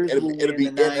Lakers will win the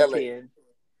 9-10.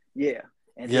 Yeah.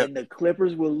 And then the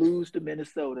Clippers will lose to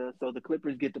Minnesota, so the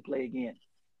Clippers get to play again.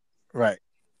 Right.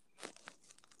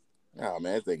 Oh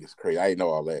man, that thing is crazy. I didn't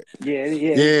know all that. Yeah.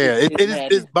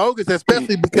 It's bogus,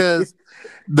 especially because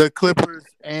the Clippers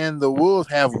and the Wolves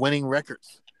have winning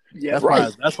records. Yeah,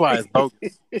 that's why it's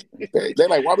bogus. They're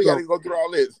like, why we got to go through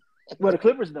all this? Well, the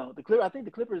Clippers don't. I think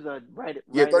the Clippers are right.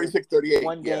 36-38.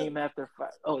 One game after 5.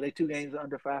 Oh, they 2 games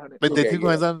under 500. But they're 2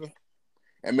 games under.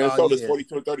 And Minnesota's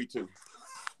 42-32.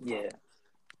 Yeah.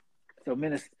 So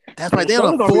Minnesota. That's right. They're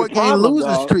on a 4-game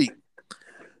losing streak.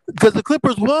 Because the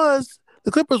Clippers was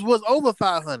over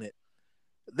 500.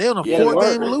 They're on a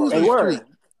 4-game losing streak.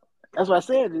 That's what I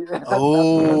said.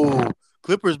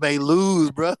 Clippers may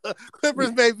lose, bro.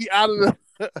 Clippers may be out of the.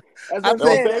 That's what I'm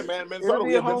saying, man. It'll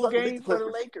be a home game for the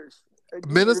Lakers.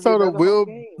 Minnesota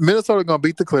gonna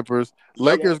beat the Clippers.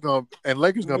 Lakers gonna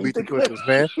beat the Clippers,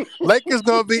 man. Lakers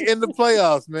gonna be in the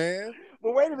playoffs, man.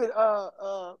 But wait a minute,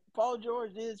 Paul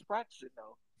George is practicing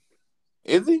though.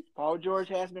 Is he? Paul George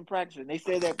has been practicing. They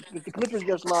said that the Clippers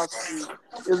just lost to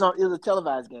it was a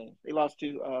televised game. They lost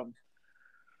to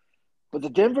was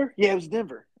it Denver? Yeah, it was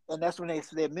Denver. And that's when they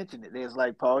mentioned it. They was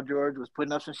like Paul George was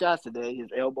putting up some shots today. His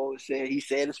elbow he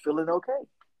said it's feeling okay.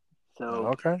 So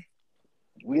okay.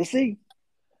 We'll see.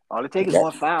 All it takes is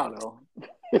one foul though.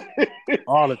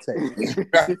 All it takes.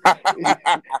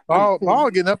 Paul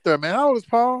getting up there, man. How old is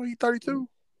Paul? He 32?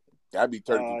 I'd be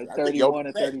 32. 31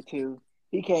 or 32.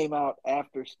 He came out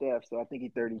after Steph, so I think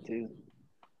he's 32.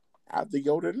 I think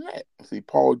older than that. See,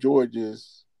 Paul George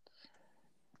is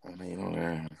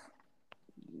 31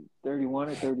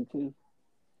 or 32.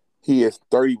 He is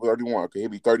 31. Okay, he'll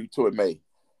be 32 in May.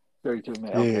 32 in May.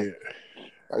 Okay. Yeah.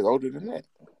 He's older than that.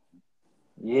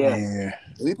 Yeah.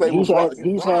 He played He's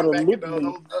had a litany.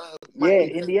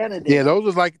 Indiana did. Yeah,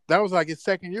 that was like his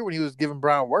second year when he was giving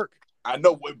Brown work. I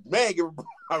know, man, giving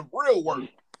Brown real work.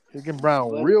 He's giving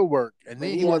Brown real work, and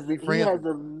then he wants to be friends.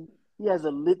 He has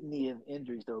a litany of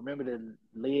injuries though. Remember the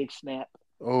leg snap?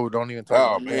 Oh, don't even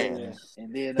talk about man. that.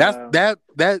 And then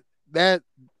that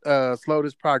slowed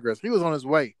his progress. He was on his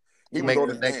way. He make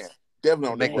the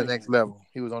next level.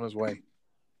 He was on his way.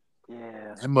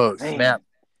 Yeah. That mug snap.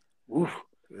 Oof.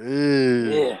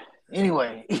 Yeah.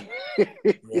 Anyway. Yeah,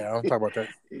 I don't talk about that.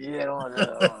 Yeah, I don't want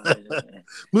to.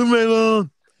 Move right along.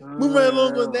 Move right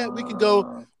along on that.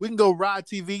 We can go ride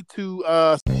TV to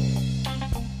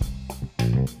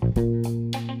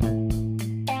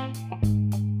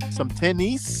some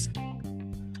tennis.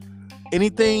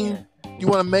 Anything you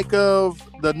want to make of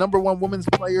the number one women's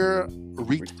player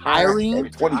retiring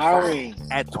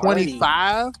at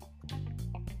 25?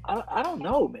 I don't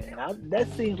know, man.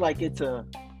 That seems like it's a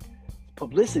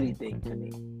publicity thing to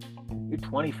me. You're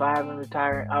 25 and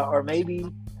retiring, or maybe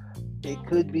it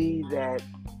could be that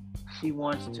she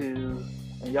wants to,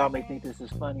 and y'all may think this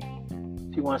is funny,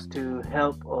 she wants to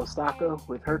help Osaka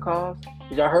with her cause.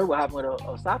 Because y'all heard what happened with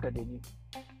Osaka, didn't you?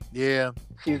 Yeah.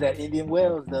 She was at Indian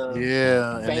Wells, the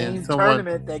and then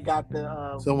tournament that got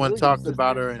the someone talked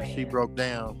about her and she broke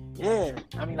down. Yeah,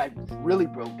 I mean, like really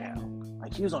broke down.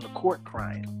 Like she was on the court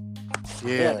crying.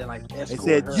 Yeah, they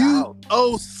said you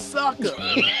Osaka.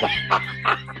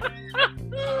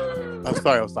 I'm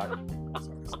sorry, Osaka.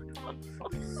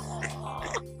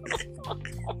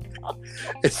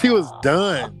 And she was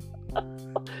done.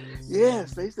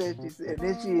 Yes, they said she said, and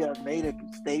then she made a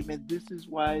statement. This is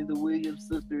why the Williams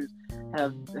sisters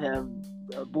have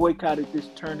boycotted this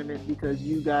tournament because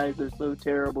you guys are so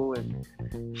terrible. And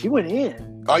she went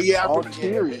in. Oh yeah, all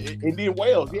teary. Indian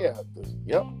Wells, yeah,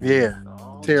 yep, yeah,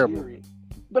 terrible. Teary.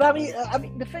 But I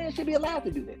mean, the fans should be allowed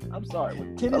to do that. I'm sorry,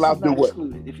 tennis allowed is to do not what?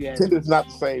 excluded. If you ask tennis is not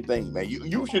the same thing, man.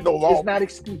 You should know law. It's not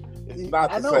excluded. It's not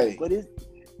the I know, same. but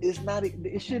it's not.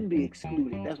 It shouldn't be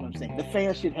excluded. That's what I'm saying. The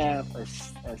fans should have a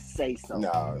say so.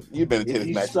 No, you've been a tennis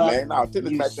match, man. No,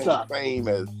 tennis match ain't the same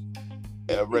as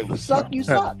a regular. You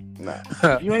suck. Nah.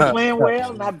 If you ain't playing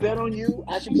well, and I bet on you,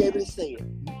 I should be able to say it.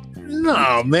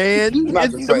 No, man. I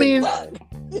mean,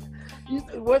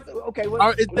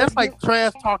 that's like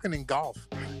trash talking in golf.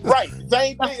 Right,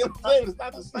 same thing. It's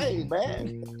not the same,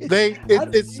 man.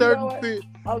 It's certain.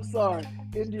 I'm sorry.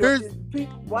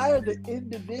 Why are the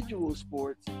individual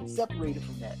sports separated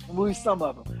from that? I mean, some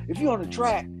of them. If you're on a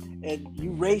track and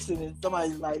you racing and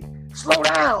somebody's like, "Slow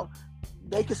down,"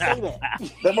 they could say that.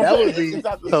 That would be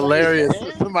hilarious.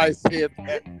 Somebody said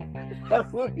that.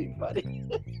 That would be funny.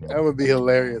 That would be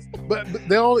hilarious. But the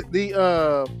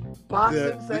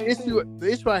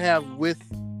issue I have with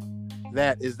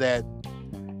that is that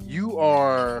you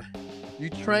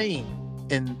train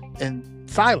in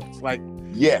silence, like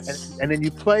yes, and then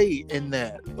you play in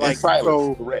that, like silence,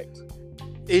 so. Correct.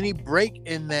 Any break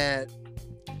in that,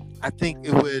 I think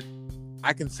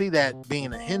I can see that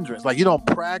being a hindrance. Like you don't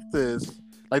practice,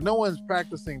 like no one's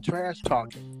practicing trash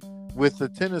talking with the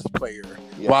tennis player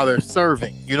while they're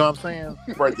serving. You know what I'm saying?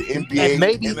 Right, the NBA, and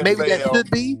maybe that should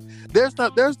be. There's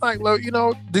not, you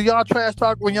know, do y'all trash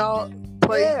talk when y'all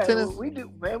play tennis? We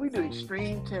do, man. We do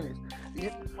extreme tennis.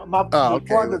 My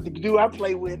partner, the dude I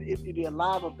play with, if you be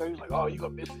alive up there, he's like, "Oh, you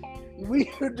gonna miss it."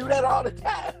 We do that all the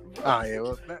time. Oh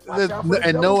yeah,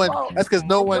 and no one. That's because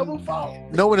no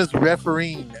one is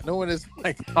refereeing. No one is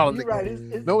like calling the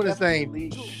game. No one is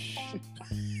saying.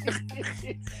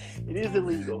 It is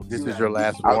illegal. This is your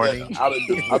last warning. I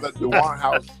was at the Warren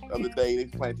House the other day. They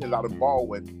was playing tennis out of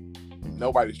Baldwin.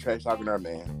 Nobody's trash talking there,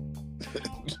 man.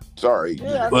 Sorry.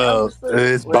 Yeah, Well, understood.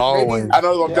 it's Well, Baldwin. I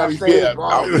know what I'm telling you. Yeah,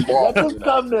 I was Let Baldwin. them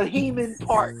come to Heman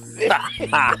Park.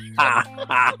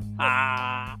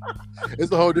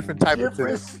 It's a whole different type of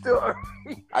Different tennis. story.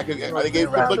 I gave them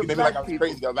looking at me like I was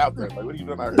crazy. I was out there. Like, what are you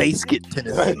doing out here? Basket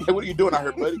tennis. What are you doing out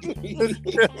here, buddy?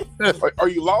 Are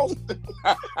you lost?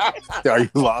 Are you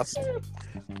lost?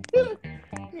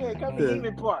 Yeah, come to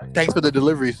Heman Park. Thanks for the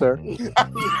delivery, sir.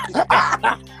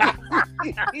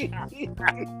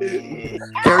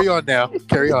 Carry on now.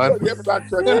 Carry on. They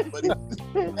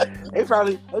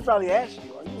probably asked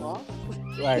you, are you lost?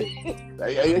 Right.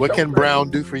 Hey, What can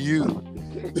Brown do for you?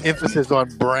 Emphasis on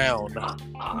Brown.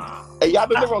 Hey, y'all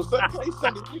deliver on Sunday?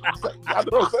 Y'all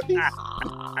deliver on Sundays?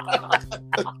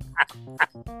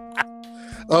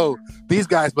 Oh, these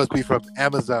guys must be from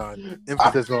Amazon.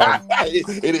 Emphasis on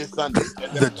it is Sunday.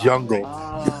 the jungle.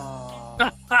 Oh,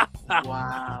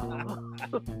 wow.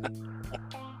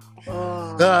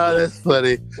 Oh. That's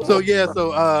funny. So yeah,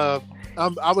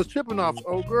 I was tripping off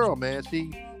old girl, man.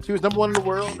 She was number one in the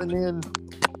world, and then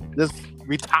just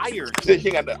retired.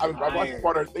 She got. I watched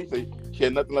part of her thing. Say she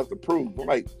had nothing left to prove. I'm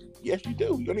like, yes, you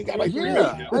do. You only got like 3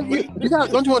 majors.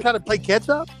 Don't you want to try to play catch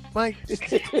up? Like, We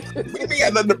ain't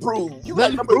got nothing to prove. You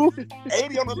got nothing to prove.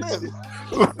 80 on the list.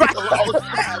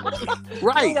 You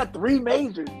Right. got 3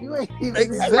 majors. You ain't even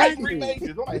Exactly. 3 majors.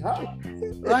 I'm like, huh?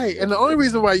 Right. And the only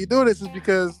reason why you doing this is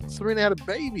because Serena had a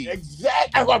baby.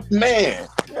 Exactly. I'm like, man.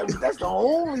 That's the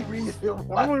only reason. The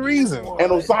only reason. And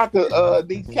Osaka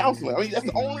needs counseling. I mean, that's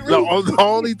the only reason. The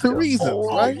only 2 reasons,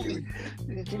 right?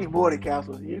 She need more than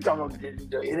counseling. You talking about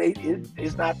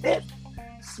it's not that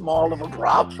small of a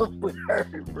problem with her,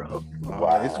 bro.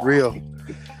 Wow. It's real.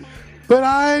 But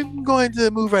I'm going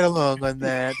to move right along on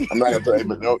that. I'm not gonna tell you,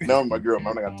 but no, my girl, I'm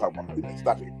not gonna talk about her. Man.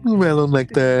 Stop it. Move right along like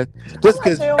that. Just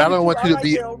because I don't want you to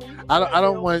be, I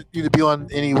don't want you to be on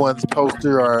anyone's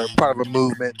poster or part of a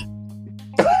movement.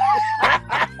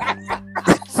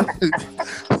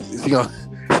 She gonna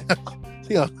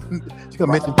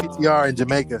mention PTR in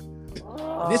Jamaica.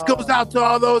 This goes out to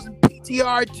all those in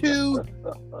PTR too.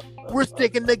 We're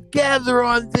sticking together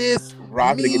on this.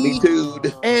 Rob nigga me too.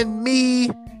 And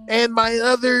me and my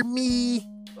other me.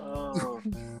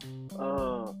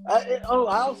 I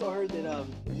also heard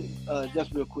that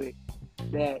just real quick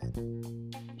that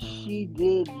she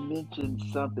did mention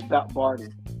something about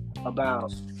Barton,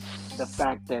 about the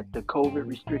fact that the COVID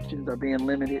restrictions are being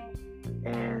limited,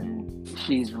 and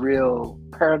she's real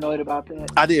paranoid about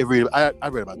that. I did read. I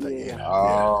read about that. Yeah.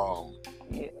 Oh.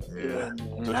 Yeah.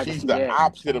 So I she's see the that.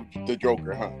 opposite of the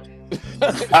Joker, huh?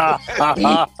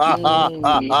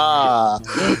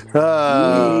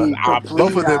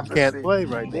 Both of them can't play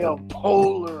right They're now.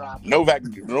 polar opposite.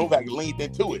 Novak leaned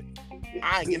into it.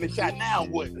 I ain't getting a shot now.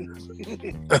 What?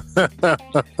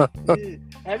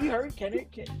 Have you heard?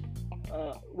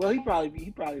 Well, he probably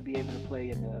be able to play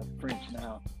in the French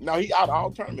now. No, he out of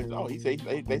all tournaments. Oh, he said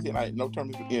they said like no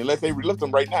tournaments unless they relift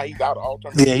him right now. He's out of all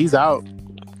tournaments. Yeah, he's out.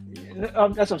 That's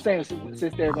what I'm saying.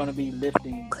 Since they're going to be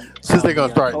lifting, Since they're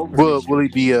gonna start, COVID will he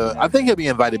be? I think he'll be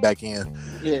invited back in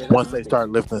yeah, once they start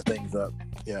lifting things up.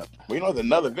 Yeah. Well, there's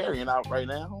another variant out right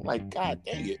now. I'm like, God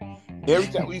dang it!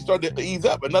 Every time we start to ease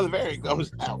up, another variant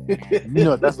comes out. You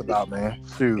know what that's about, man.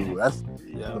 Shoot, that's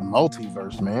the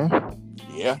multiverse, man.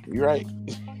 Yeah, you're right.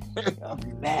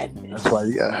 madness. That's why,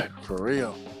 yeah, for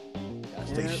real.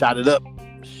 They shot it up.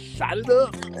 Shot it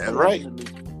up. That's right.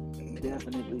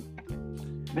 Definitely.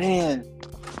 Man.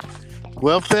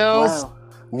 Well, fellas, Wow.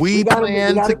 we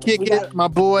plan to kick it, my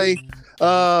boy.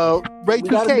 Ray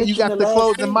 2K, you got the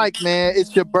closing mic, man.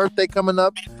 It's your birthday coming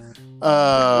up.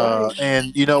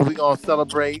 And you know, we're gonna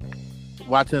celebrate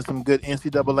watching some good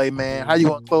NCAA, man. How you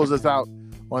gonna close us out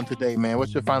on today, man?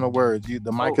 What's your final words?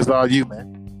 The mic is all you,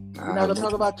 man. We're not gonna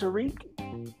talk about Tariq.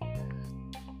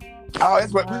 Oh,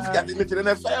 that's what we just got to mention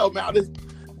NFL, man.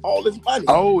 All this money.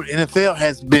 Oh, NFL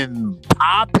has been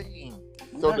popping.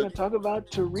 We're So not gonna talk about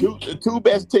Tariq. The two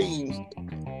best teams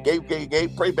basically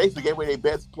gave away their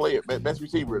best player, best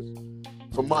receivers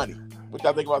for money. What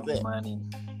y'all think about that? Money.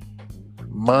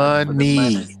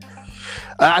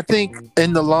 I think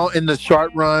in the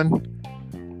short run,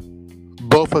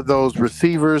 both of those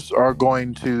receivers are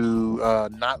going to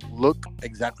not look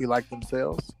exactly like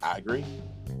themselves. I agree.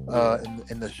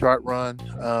 In the short run,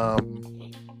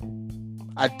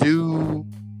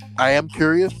 I am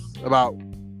curious about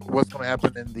what's going to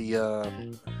happen in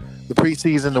the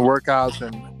preseason, the workouts,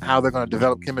 and how they're going to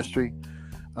develop chemistry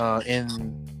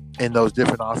in those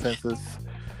different offenses.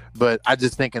 But I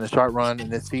just think in the short run in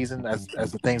this season, as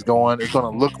the things go on, it's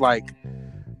going to look like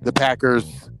the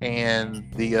Packers and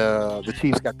the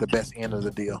Chiefs got the best end of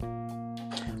the deal.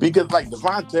 Because like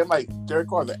Devontae, like Derek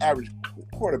Carr's an average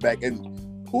quarterback,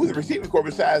 and who's the receiving core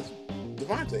besides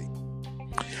Devontae?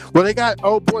 Well, they got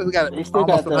who got They still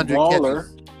almost got the 100 Waller.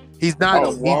 catches. He's not.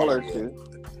 Oh, Waller too.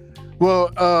 Well,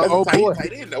 That's boy.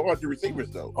 tight end though. The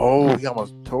receivers though. Oh, he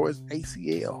almost tore his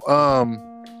ACL.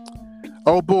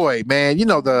 Oh boy, man, you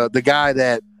know the guy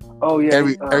that Oh yeah.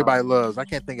 everybody loves. I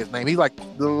can't think of his name. He's like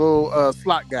the little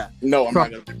slot guy. No, I'm not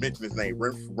going to mention his name.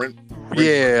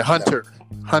 Yeah, Hunter.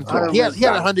 Hunter He had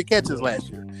Renfrow. 100 catches last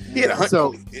year. He had 100.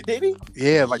 So- Did he?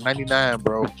 Yeah, like 99,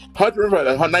 bro. Hunter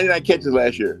had 99 catches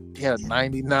last year. He had a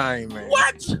 99, man.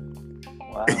 What?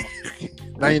 Wow.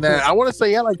 99. I want to say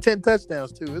he had like 10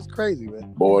 touchdowns too. It's crazy,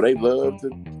 man. Boy, they love to.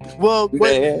 Well,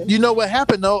 Man. you know what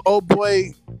happened though? Old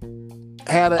boy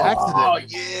had an accident. Oh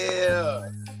yeah,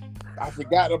 I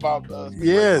forgot about.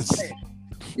 Yes,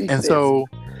 and so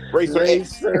Racer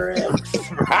X. Racer X.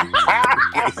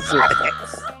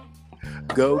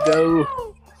 go.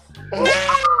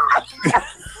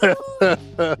 I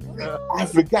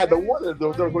forgot the one of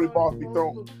those when the balls be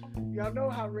thrown. Y'all know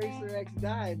how Racer X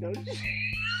died, don't you?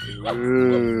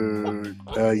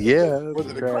 Yeah. Was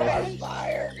it a crash?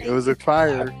 Fire. It was a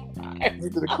fire.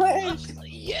 Was it a crash?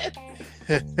 Yes.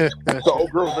 So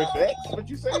old girl Racer X. What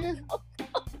you saying?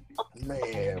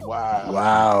 Man, wow.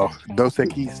 Wow. Dos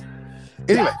Equis.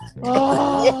 Anyway.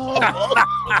 Oh.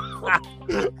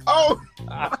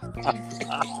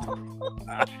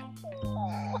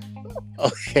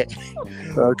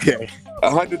 Okay.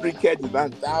 103 catches,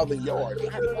 9,000 yards.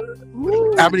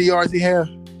 How many yards he have?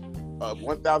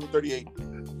 1,038.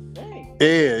 Dang.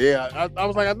 Yeah. I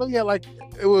was like, I know he had like,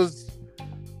 it was,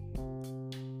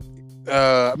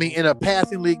 I mean, in a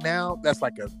passing league now, that's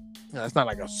like it's not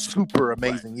like a super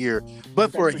amazing year.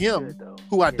 But for That's him, good, though.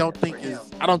 who I Yeah, don't for think him.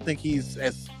 I don't think he's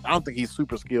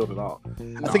super skilled at all.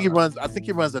 I think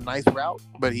he runs a nice route,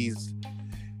 but he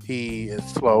is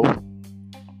slow.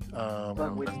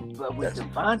 But with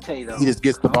Devontae though, He just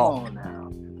gets the come ball. on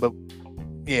now.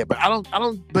 Yeah, but I don't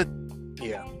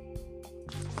yeah.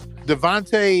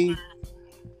 Devontae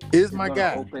is my He's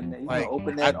guy. gonna Like,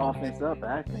 open that offense up,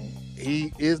 I think.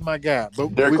 He is my guy.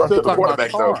 But Derek we Carr still to the talking about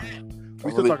quarterback, Carr. though.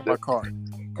 We still talking about Carr.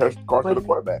 Carson the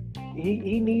quarterback.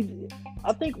 He needs.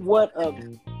 I think what a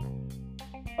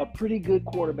pretty good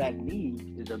quarterback needs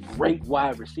is a great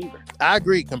wide receiver. I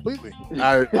agree completely.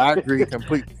 I agree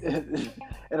completely.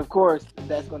 And of course,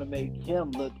 that's going to make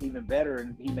him look even better,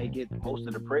 and he may get most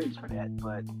of the praise for that.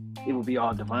 But it will be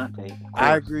all Devontae.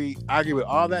 I agree with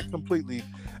all that completely,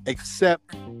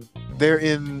 except they're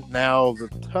in now the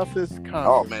toughest conference.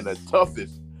 Oh man, the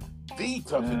toughest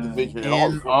division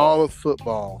in all of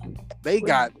football. They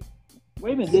got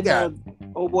Wait a minute, He didn't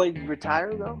old boy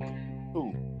retire though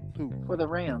who? for the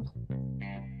Rams?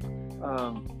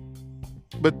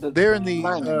 but they're in the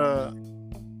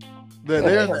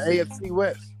they're in the AFC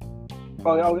West.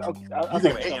 You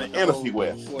think NFC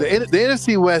West? The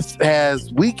NFC West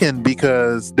has weakened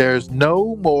because there's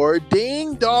no more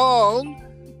ding dong.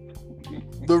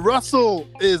 The Russell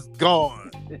is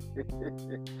gone,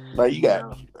 Like you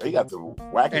got the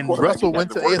wacky and quarterback. Russell You got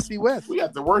went the to worst- AFC West. We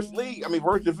got the worst league. I mean,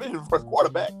 worst division for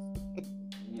quarterback.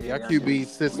 Yeah, QB We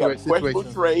got questionable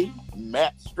situation. trade,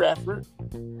 Matt Stafford.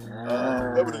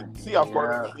 That was the Seahawks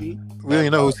quarterback. We don't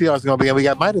even know who Seahawks is going to be, and we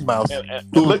got Mighty Mouse, And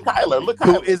look Kyler,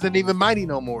 who isn't even mighty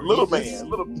no more. little man,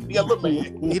 little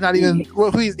man. He's not even. Well,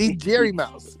 he's Jerry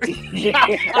Mouse.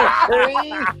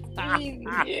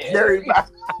 Jerry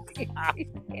Mouse.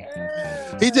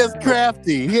 He just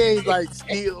crafty. He ain't like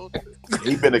skilled.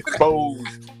 He been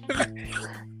exposed.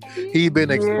 He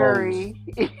been exposed.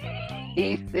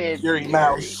 He said Jerry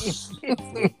Mouse.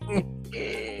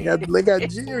 They got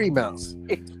Jerry Mouse.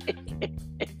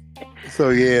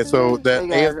 So the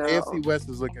AFC West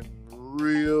is looking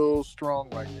real strong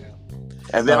right now.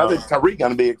 And then I think Tyreek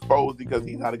gonna be exposed because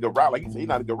he's not a good route. Like you said, he's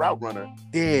not a good route runner.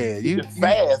 Yeah, He's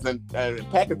fast and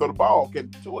Packers throw the ball.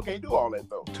 Tua can't do all that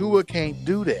though. Tua can't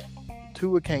do that.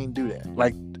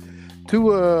 Like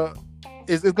Tua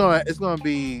it's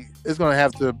gonna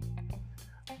have to.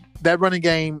 That running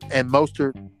game and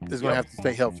Mostert is going to have to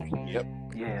stay healthy. Yep.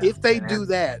 Yeah. If they do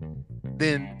that,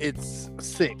 then it's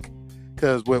sick.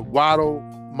 Because with Waddle,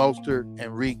 Mostert,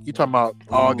 and Reek, you're talking about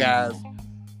all guys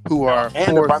who are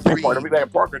And 4-3. Devontae Parker. We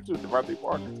got Parker too. Devontae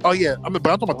Parker. Oh yeah, but I'm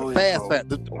talking about the fast.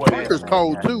 The Parker's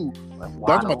cold too. But I'm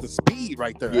talking about the speed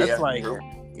right there. Yeah, That's like true.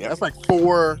 Yep. that's like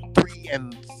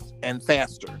 4-3 and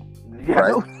faster.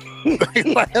 Yeah.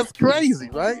 Like, that's crazy,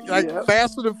 right? Like Yeah.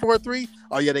 faster than 4-3.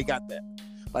 Oh yeah, they got that.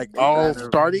 Like They all gotta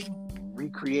starting.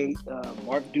 Recreate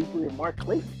Mark Duper and Mark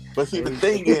Clayton. But see, the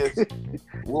thing is,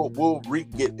 we'll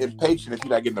Reek get impatient if he's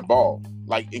not getting the ball.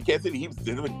 Like in Kansas City, he was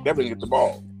definitely get the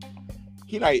ball.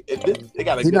 He not. They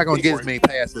got. He's not gonna get as many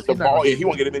passes. The ball. He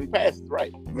won't get as many passes.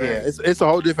 Right. Yeah, it's a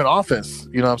whole different offense.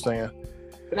 You know what I'm saying?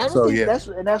 And I don't think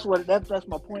that's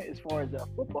my point as far as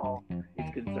football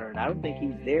is concerned. I don't think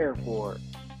he's there for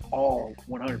all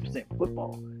 100%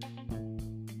 football.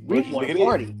 Reef want to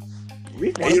party.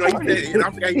 He forgot he was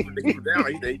down.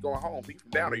 He said he's going home. He's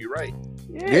from down. Are you right?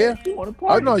 Yeah. He want to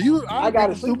party. I know I got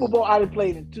a Super Bowl. I done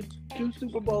played in two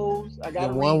Super Bowls. I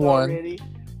got a ring already.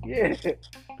 Yeah.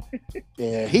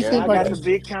 Yeah. I got a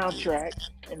big contract,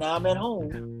 and now I'm at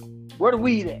home. Where the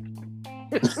weed at?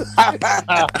 I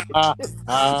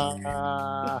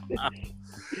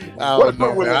don't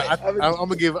know. I'm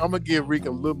gonna give Reek a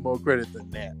little more credit than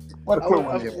that.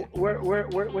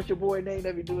 What's your boy name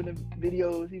that be doing the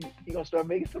videos? He gonna start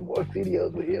making some more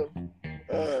videos with him.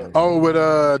 With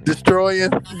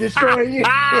destroying. Who you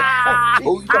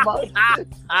talking about?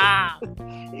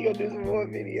 He gonna do some more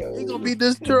videos. He gonna be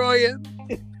destroying.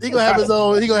 He gonna have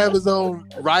his own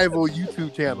rival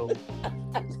YouTube channel.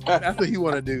 That's what he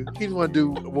want to do. He want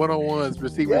to do one-on-ones,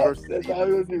 receivers versus. That's all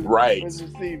he want to do. Right.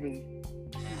 Receivers.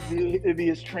 It'll be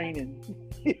his training.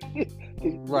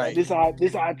 Right. This how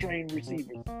I train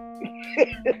receivers.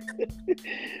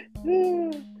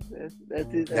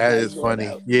 That is funny.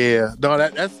 Out. Yeah. No,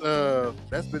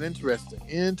 that's been interesting.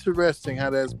 Interesting how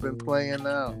that's been playing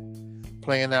out.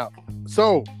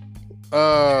 So,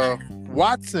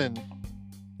 Watson.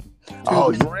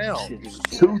 Brown.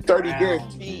 $230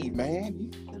 guaranteed,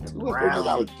 man.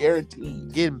 $230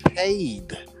 guaranteed. Getting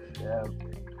paid. Yeah.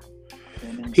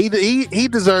 He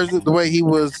deserves it the way he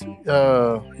was,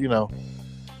 not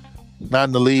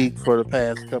in the league for the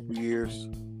past couple years.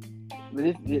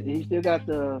 But he still got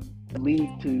the lead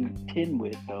to 10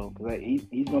 with though, because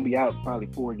he's gonna be out probably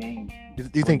 4 games. Do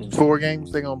you think 4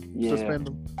 games they're gonna suspend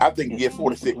him? I think he get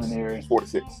 4 to 6. 4 to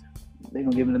 6. They're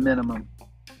gonna give him the minimum.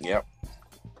 Yep.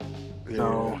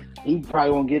 So he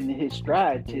probably won't get in his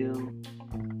stride till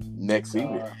next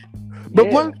season.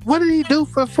 But what did he do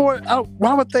for 4?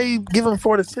 Why would they give him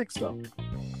 4 to 6 though?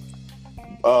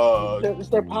 It's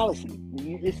their policy.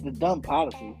 It's the dumb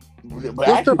policy.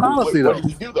 What's their policy though? What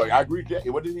did he do though? I agree, Jackie.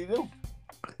 What did he do?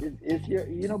 It's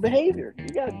your behavior.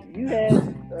 You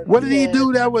had. What did he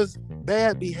do that was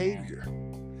bad behavior?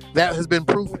 That has been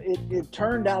proven. It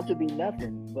turned out to be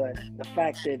nothing, but the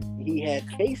fact that he had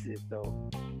cases though.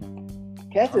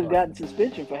 Cats have gotten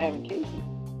suspension for having cases.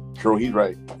 True, he's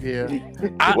right. Yeah,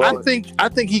 I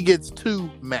think he gets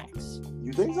 2 max.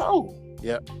 You think so?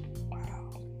 Yep.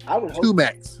 I would hope 2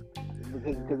 max.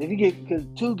 Because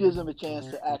 2 gives him a chance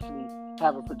to actually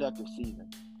have a productive season.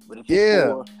 But if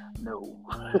 4, no.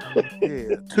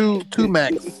 Yeah, 2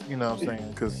 max. You know what I'm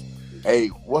saying? Because hey,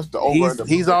 what's the over?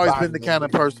 He's always been the kind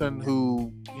of person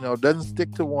who doesn't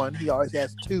stick to one. He always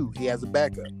has 2. He has a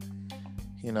backup.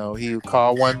 He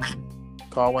call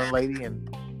one lady, and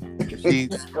if she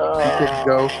couldn't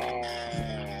go.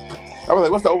 I was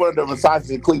like, what's the over under massages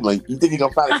in Cleveland? You think he's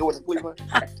gonna finally do it in Cleveland?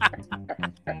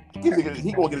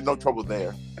 He won't get in no trouble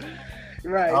there.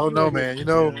 Right. I don't know, man.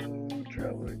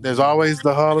 There's always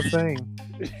the Hall of Fame.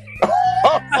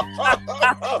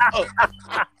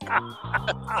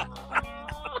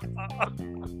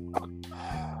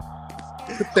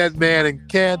 Put that man in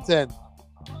Canton.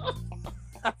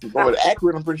 Over to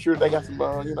Akron, I'm pretty sure they got some,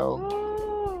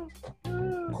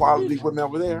 quality women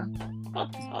over there.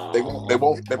 They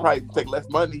probably take less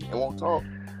money and won't talk.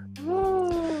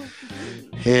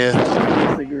 Yeah.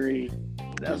 I disagree.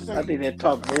 I think they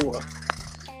talk more.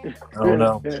 I don't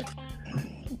know.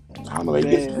 I don't know. I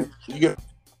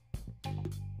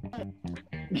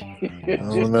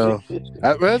don't know.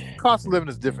 The cost of living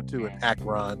is different too in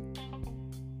Akron.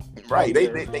 Right. They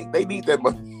need that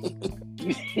money.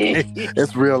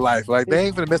 It's real life. Like they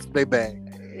ain't gonna mess with their bag.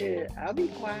 Yeah, I'll be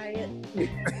quiet.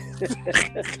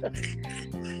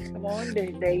 Come on,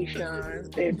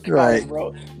 Deshaun. Right.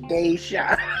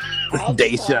 Deshaun.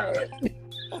 Deshaun.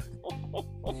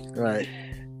 Right.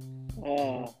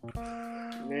 Oh,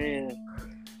 man.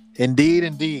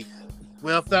 Indeed.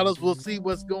 Well, fellas, we'll see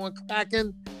what's going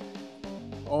cracking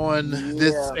on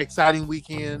this exciting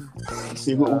weekend.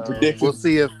 See what we predict. We'll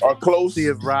see if are close. See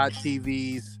if Rod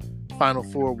TV's Final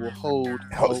Four will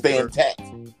stay intact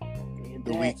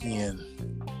the weekend.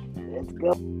 Let's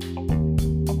go.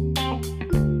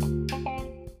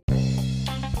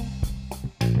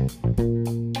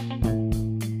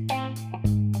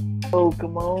 Oh,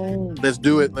 come on. Let's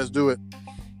do it.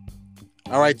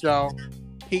 All right, y'all.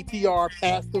 PTR,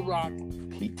 Pass the Rock.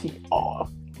 PTR.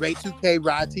 Ray 2K,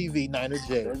 Rod TV, Niner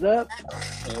J. What's up?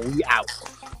 And we out.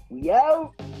 We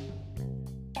out.